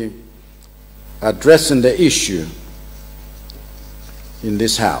would be addressing the issue in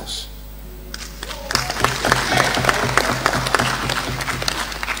this House.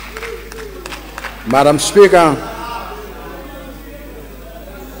 Madam Speaker,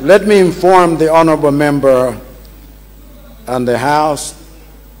 let me inform the Honourable Member and the House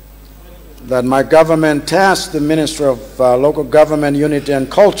that my government tasked the Minister of Local Government, Unity and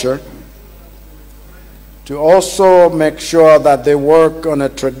Culture to also make sure that they work on a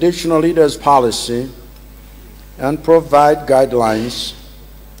traditional leaders policy and provide guidelines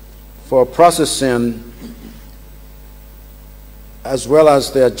for processing as well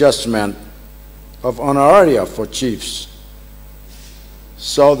as the adjustment of honoraria for chiefs,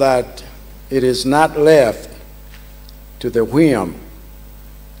 so that it is not left to the whim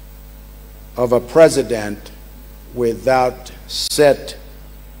of a president without set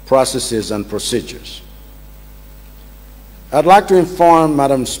processes and procedures. I'd like to inform,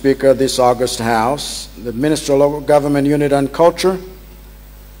 Madam Speaker, this August House, the Minister of Local Government, Unity and Culture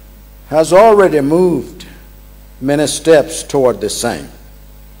has already moved many steps toward the same.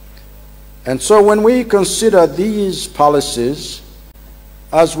 And so when we consider these policies,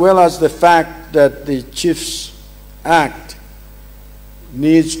 as well as the fact that the Chiefs Act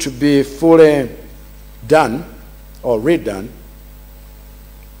needs to be fully done or redone,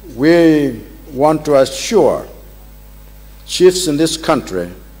 we want to assure chiefs in this country,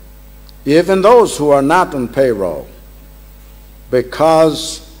 even those who are not on payroll,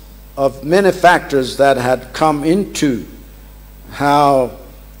 because of many factors that had come into how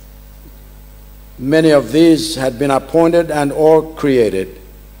many of these had been appointed and or created.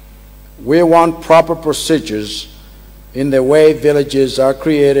 We want proper procedures in the way villages are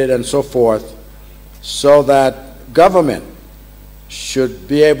created and so forth, so that government should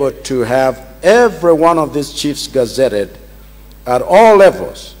be able to have every one of these chiefs gazetted at all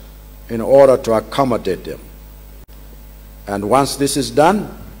levels in order to accommodate them. And once this is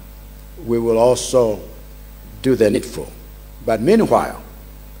done, we will also do the needful. But meanwhile,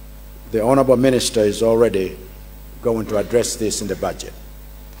 the Honourable Minister is already going to address this in the budget.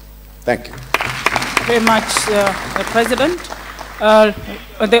 Thank you. Very much, President.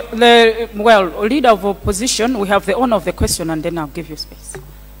 Leader of opposition, we have the honor of the question, and then I'll give you space.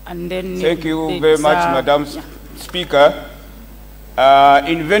 And then thank you very much, Madam Speaker.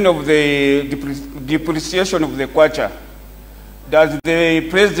 In view of the depreciation of the kwacha, does the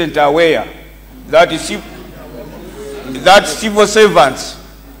President aware that civil servants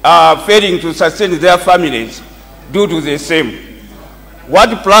are failing to sustain their families due to the same?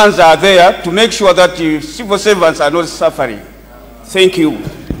 What plans are there to make sure that the civil servants are not suffering? Thank you.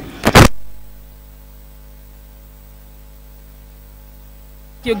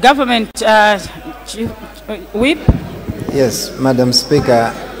 Your government whip. Yes, Madam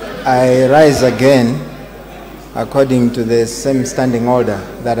Speaker, I rise again according to the same standing order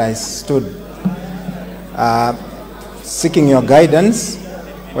that I stood, seeking your guidance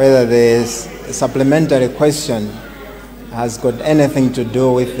whether the supplementary question has got anything to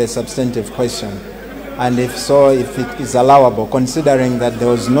do with the substantive question, and if so, if it is allowable, considering that there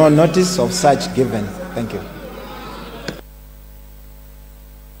was no notice of such given. Thank you.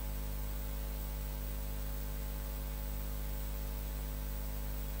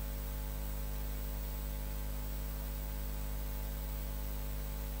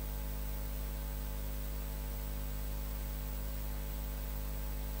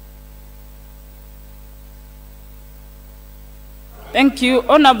 Thank you,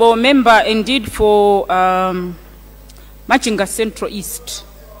 Honourable Member, indeed for Machinga Central East.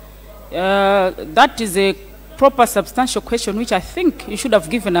 That is a proper substantial question which I think you should have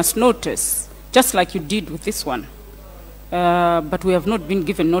given us notice, just like you did with this one. But we have not been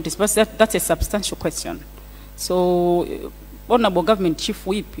given notice, but that's a substantial question. So, Honourable Government Chief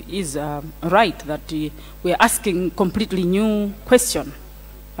Whip is right that we are asking completely new question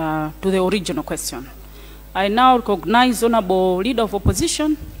to the original question. I now recognize Honourable Leader of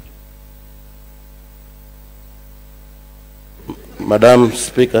Opposition. Madam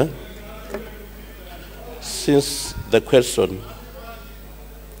Speaker, since the question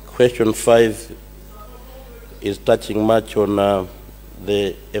 5 is touching much on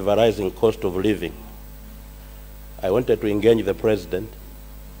the ever-rising cost of living, I wanted to engage the President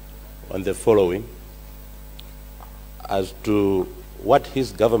on the following as to what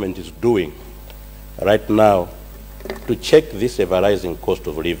his government is doing right now to check this ever-rising cost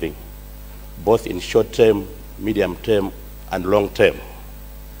of living, both in short term, medium term, and long term.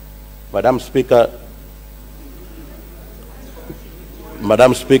 Madam Speaker,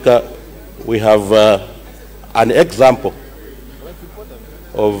 we have an example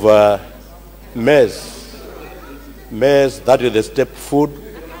of maize. Maize, that is the step food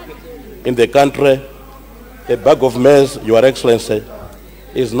in the country. A bag of maize, Your Excellency,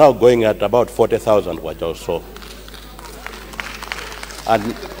 is now going at about 40,000 watt or so.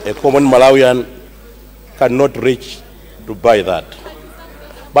 And a common Malawian cannot reach to buy that.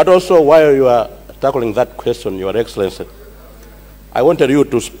 But also, while you are tackling that question, Your Excellency, I wanted you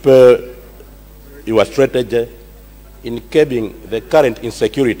to spare your strategy in curbing the current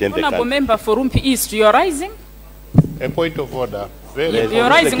insecurity in the country. Honourable Member for Rumpi East, you are rising? A point of order. You are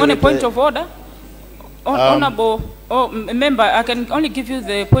rising on a point of order? Honourable Member, I can only give you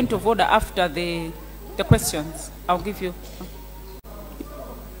the point of order after the questions. I'll give you.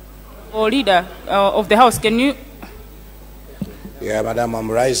 Leader of the House, can you? Yeah, Madam, I'm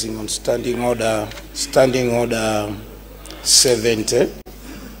rising on standing order 70,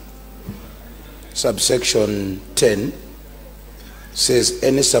 subsection 10, says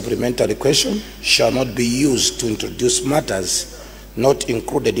any supplementary question shall not be used to introduce matters not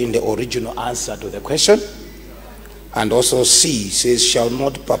included in the original answer to the question. And also C says shall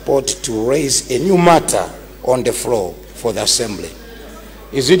not purport to raise a new matter on the floor for the Assembly.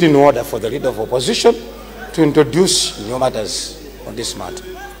 Is it in order for the Leader of Opposition to introduce new matters on this matter?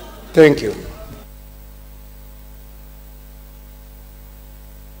 Thank you.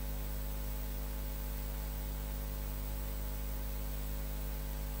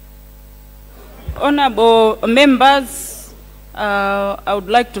 Honourable members, I would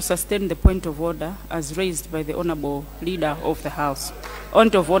like to sustain the point of order as raised by the Honourable Leader of the House.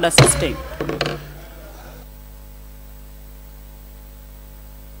 Point of order sustained.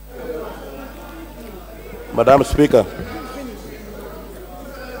 Madam Speaker.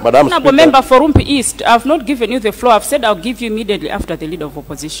 Honourable Member for Rumpi East, I have not given you the floor. I've said I'll give you immediately after the Leader of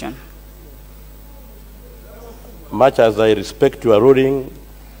Opposition. Much as I respect your ruling,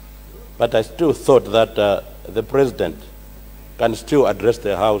 but I still thought that the President can still address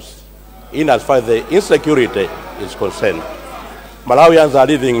the House in as far as the insecurity is concerned. Malawians are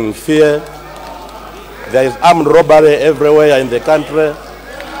living in fear. There is armed robbery everywhere in the country.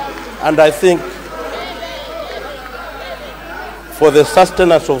 And I think for the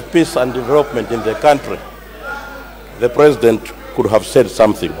sustenance of peace and development in the country, the President could have said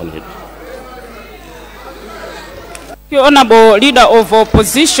something on it. Thank you, Honourable Leader of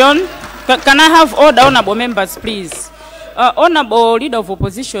Opposition. Can I have order, Honourable members, please? Honourable Leader of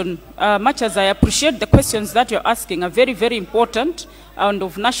Opposition, much as I appreciate the questions that you're asking are very, very important and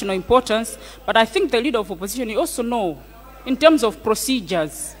of national importance, but I think the Leader of Opposition, you also know, in terms of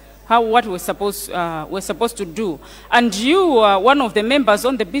procedures, what we're supposed to do. And you are one of the members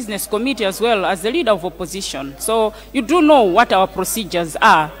on the business committee as well as the leader of opposition. So you do know what our procedures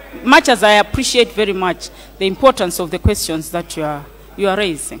are, much as I appreciate very much the importance of the questions that you are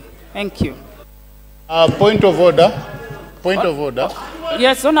raising. Thank you. Point of order. Point of order.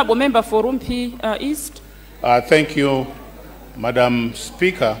 Yes, Honorable Member for Rumpi East. Thank you, Madam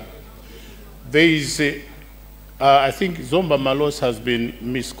Speaker. There is, I think Zomba Malos has been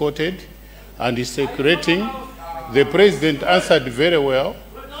misquoted and is circulating. The President answered very well,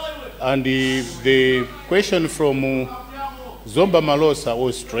 and the question from Zomba Malosa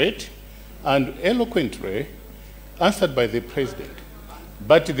was straight and eloquently answered by the President.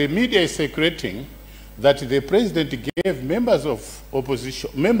 But the media is circulating that the President gave members of opposition,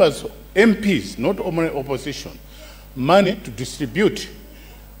 MPs, not only opposition, money to distribute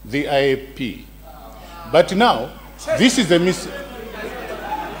the IAP. But now, this is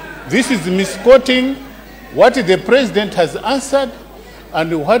misquoting what the President has answered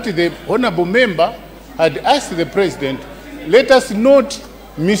and what the honorable member had asked the President. Let us not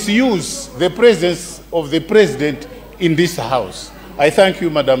misuse the presence of the President in this House. I thank you,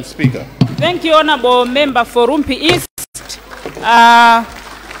 Madam Speaker. Thank you, Honorable Member for Rumpi East.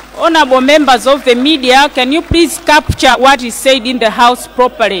 Honorable members of the media, can you please capture what is said in the House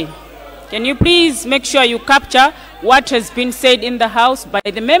properly? Can you please make sure you capture what has been said in the House by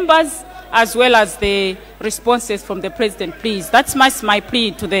the members as well as the responses from the President, please? That's my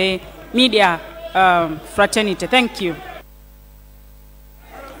plea to the media fraternity. Thank you.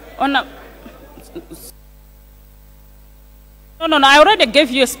 No, I already gave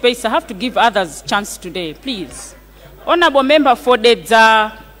you a space. I have to give others a chance today, please. Honorable Member for the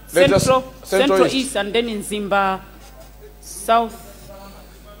Central East and then in Zimba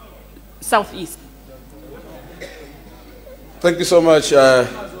Southeast. Thank you so much,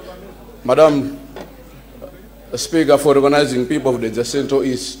 Madam Speaker, for recognizing people of the Central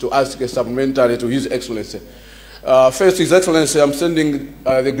East to ask a supplementary to His Excellency. First, His Excellency, I'm sending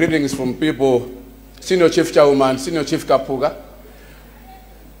the greetings from people, Senior Chief Chairman, Senior Chief Kapuga.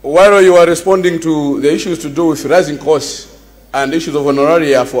 While you are responding to the issues to do with rising costs and issues of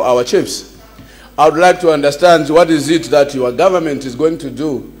honoraria for our chiefs, I would like to understand what is it that your government is going to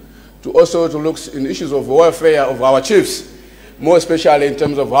do to also to look in issues of welfare of our chiefs, more especially in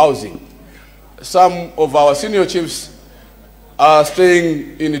terms of housing. Some of our senior chiefs are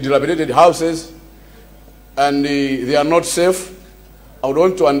staying in dilapidated houses and they are not safe. I would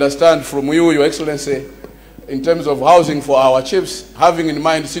want to understand from you, Your Excellency, in terms of housing for our chiefs, having in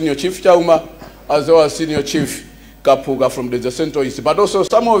mind Senior Chief Chauma as well as Senior Chief Kapuga from the Central East, but also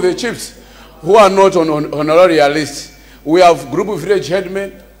some of the chiefs who are not on honoraria lists. We have group of village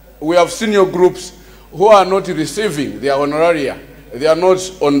headmen, we have senior groups who are not receiving their honoraria. They are not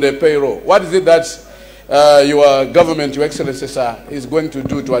on the payroll. What is it that your government, Your Excellency, sir, is going to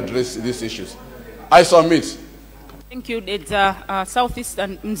do to address these issues? I submit. Thank you. It's Southeast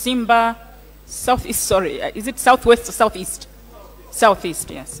and Mzimba, Southeast, sorry. Is it Southwest or Southeast?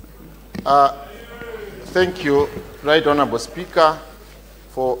 Southeast, yes. Thank you, Right Honorable Speaker,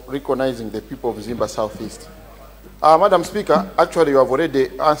 for recognizing the people of Zimba Southeast. Madam Speaker, actually you have already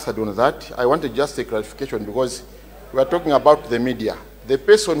answered on that. I wanted just a clarification because we are talking about the media. The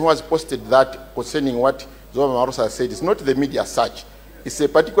person who has posted that concerning what Zoma Marosa said is not the media as such. It's a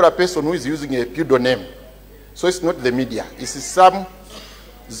particular person who is using a pseudonym. So it's not the media. It's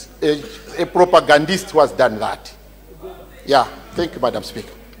a propagandist who has done that. Yeah, thank you, Madam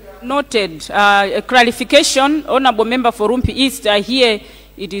Speaker. Noted. A clarification, Honorable Member for Rumpi East, I hear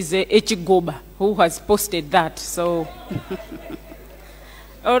it is Echigoba who has posted that. So,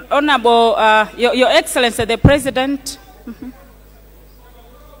 Honorable, Your Excellency, the President.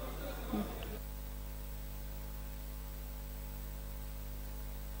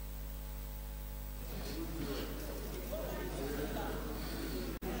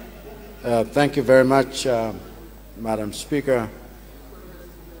 Thank you very much, Madam Speaker.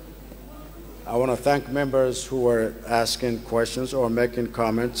 I want to thank members who were asking questions or making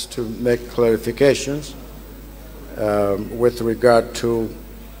comments to make clarifications with regard to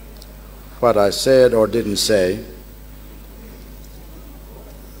what I said or didn't say.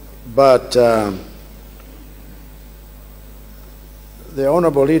 But the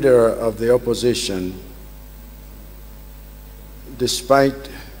Honorable Leader of the Opposition, despite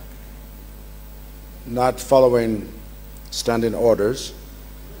not following standing orders,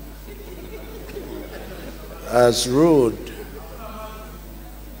 as ruled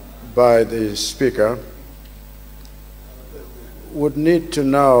by the Speaker, would need to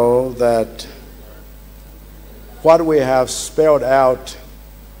know that what we have spelled out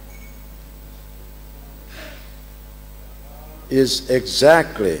is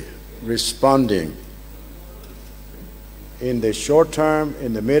exactly responding in the short term,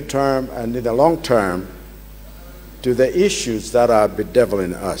 in the mid-term, and in the long term to the issues that are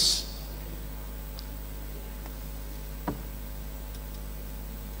bedeviling us.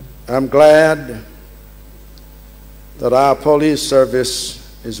 I'm glad that our police service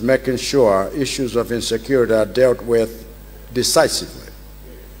is making sure issues of insecurity are dealt with decisively.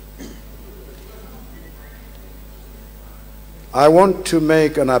 I want to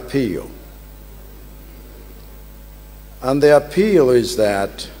make an appeal, and the appeal is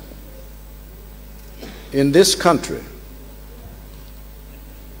that in this country,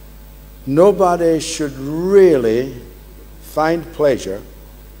 nobody should really find pleasure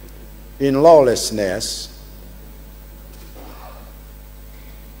in lawlessness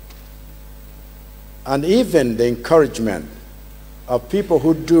and even the encouragement of people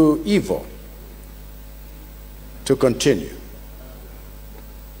who do evil to continue.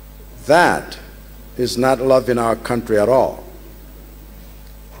 That is not loving our country at all.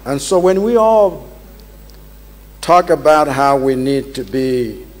 And so when we all talk about how we need to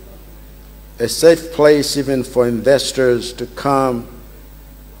be a safe place even for investors to come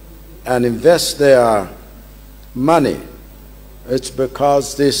and invest their money, it's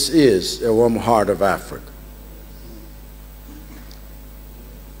because this is a warm heart of Africa.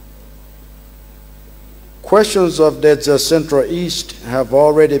 Questions of the Central East have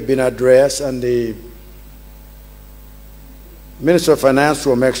already been addressed, and the Minister of Finance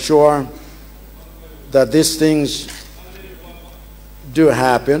will make sure that these things do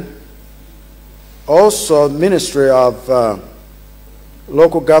happen. Also, Ministry of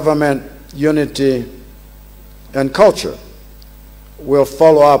Local Government, Unity, and Culture will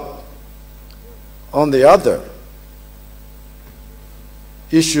follow up on the other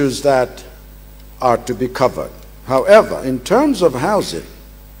issues that are to be covered. However, in terms of housing,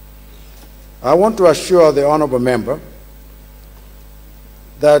 I want to assure the honorable member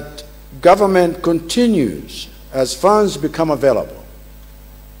that government continues, as funds become available,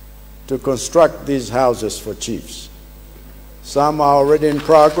 to construct these houses for chiefs. Some are already in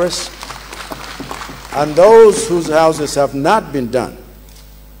progress, and those whose houses have not been done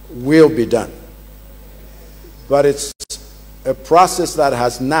will be done. But it's a process that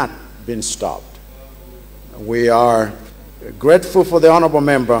has not been stopped. We are grateful for the honorable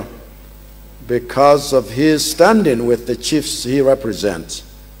member because of his standing with the chiefs he represents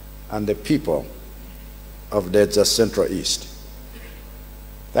and the people of the Central East.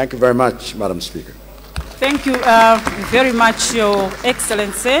 Thank you very much, Madam Speaker. Thank you very much, Your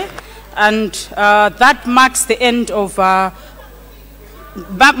Excellency. And that marks the end of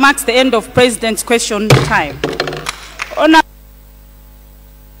President's question time.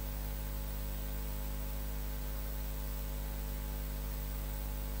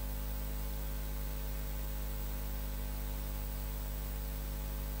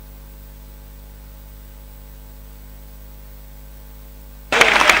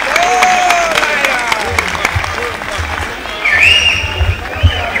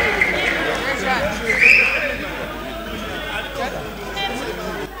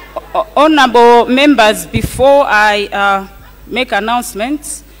 Honorable members, before I make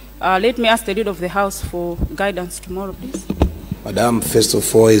announcements, let me ask the leader of the House for guidance tomorrow, please. Madam, first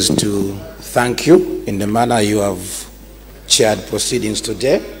of all is to thank you in the manner you have chaired proceedings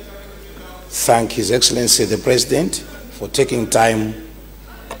today. Thank His Excellency the President for taking time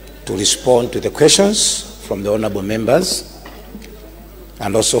to respond to the questions from the honorable members,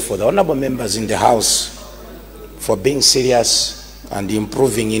 and also for the honorable members in the House for being serious and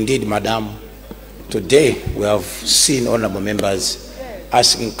improving. Indeed, Madam, today we have seen honorable members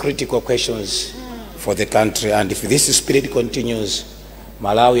asking critical questions for the country, and if this spirit continues,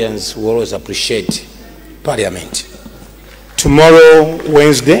 Malawians will always appreciate Parliament. Tomorrow,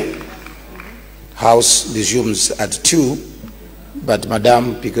 Wednesday, House resumes at 2, but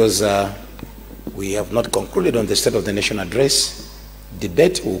Madam, because we have not concluded on the State of the Nation address,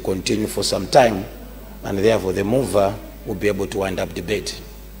 debate will continue for some time, and therefore the mover will be able to wind up debate.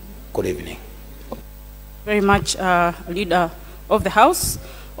 Good evening. Very much, Leader of the House.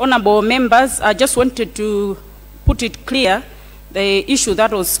 Honorable members, I just wanted to put it clear, the issue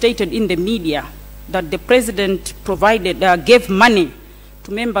that was stated in the media, that the President provided, gave money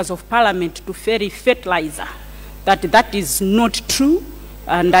to members of Parliament to ferry fertilizer, that is not true.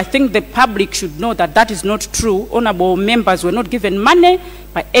 And I think the public should know that that is not true. Honorable members were not given money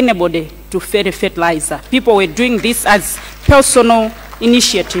by anybody to ferry fertilizer. People were doing this as personal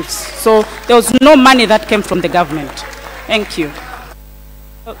initiatives. So there was no money that came from the government. Thank you.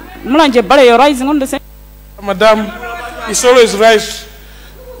 Mulanje Bale, you're rising on the same. Madam, It's always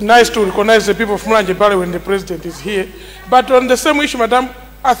nice to recognize the people of Mulanje Bale when the president is here. But on the same issue, Madam,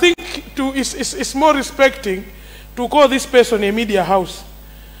 I think it's more respecting to call this person a media house.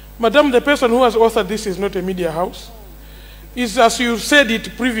 Madam, the person who has authored this is not a media house. It's as you said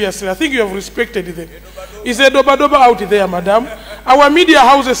it previously. I think you have respected them. It's a doba-doba out there, Madam. Our media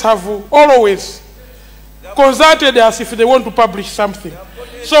houses have always consulted us if they want to publish something.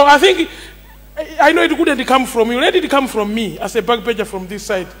 So I think, I know it couldn't come from you. Let it come from me as a back pager from this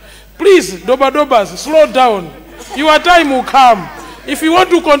side. Please, doba-dobas, slow down. Your time will come. If you want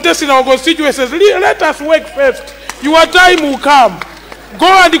to contest in our constituencies, let us work first. Your time will come. Go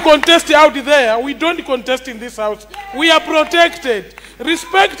and contest out there. We don't contest in this house. We are protected.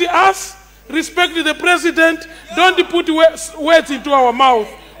 Respect us. Respect the president. Don't put words into our mouth.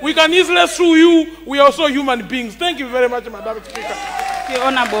 We can easily sue you. We are also human beings. Thank you very much, Madam Speaker. The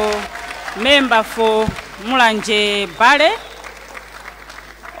Honorable Member for Mulanje Bale.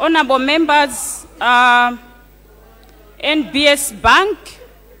 Honorable members, NBS Bank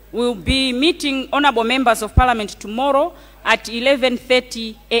will be meeting honorable members of parliament tomorrow at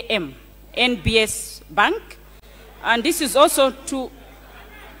 11:30 a.m. NBS Bank. And this is also to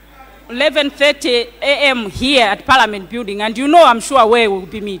 11:30 a.m. here at Parliament Building. And you know, I'm sure, where we'll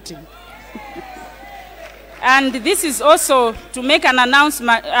be meeting. And this is also to make an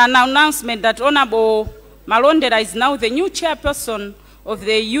announcement that Honorable Malondera is now the new chairperson of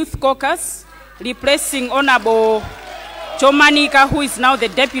the Youth Caucus, replacing Honorable Chomanika, who is now the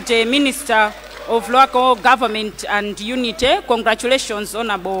Deputy Minister of Local Government and Unity. Congratulations,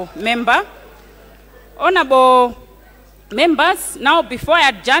 Honorable Member. Honorable members, now before I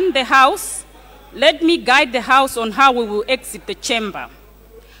adjourn the House, let me guide the House on how we will exit the chamber.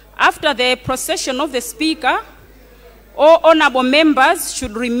 After the procession of the Speaker, all honorable members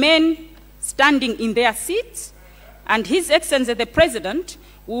should remain standing in their seats, and His Excellency the President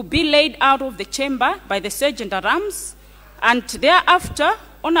will be laid out of the chamber by the sergeant at arms, and thereafter,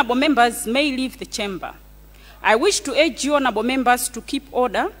 honorable members may leave the chamber. I wish to urge you, honorable members, to keep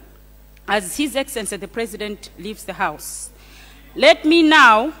order as His Excellency the President leaves the House. Let me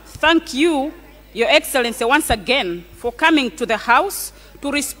now thank you, Your Excellency, once again for coming to the House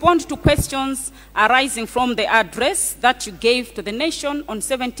to respond to questions arising from the address that you gave to the nation on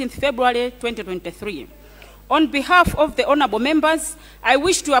 17th February 2023. On behalf of the honorable members, I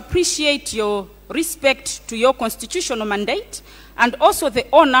wish to appreciate your respect to your constitutional mandate and also the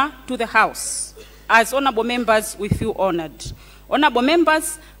honor to the House. As honorable members, we feel honored. Honorable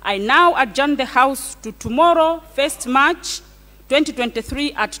members, I now adjourn the House to tomorrow, 1st March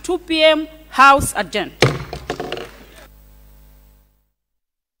 2023 at 2 p.m. House adjourned.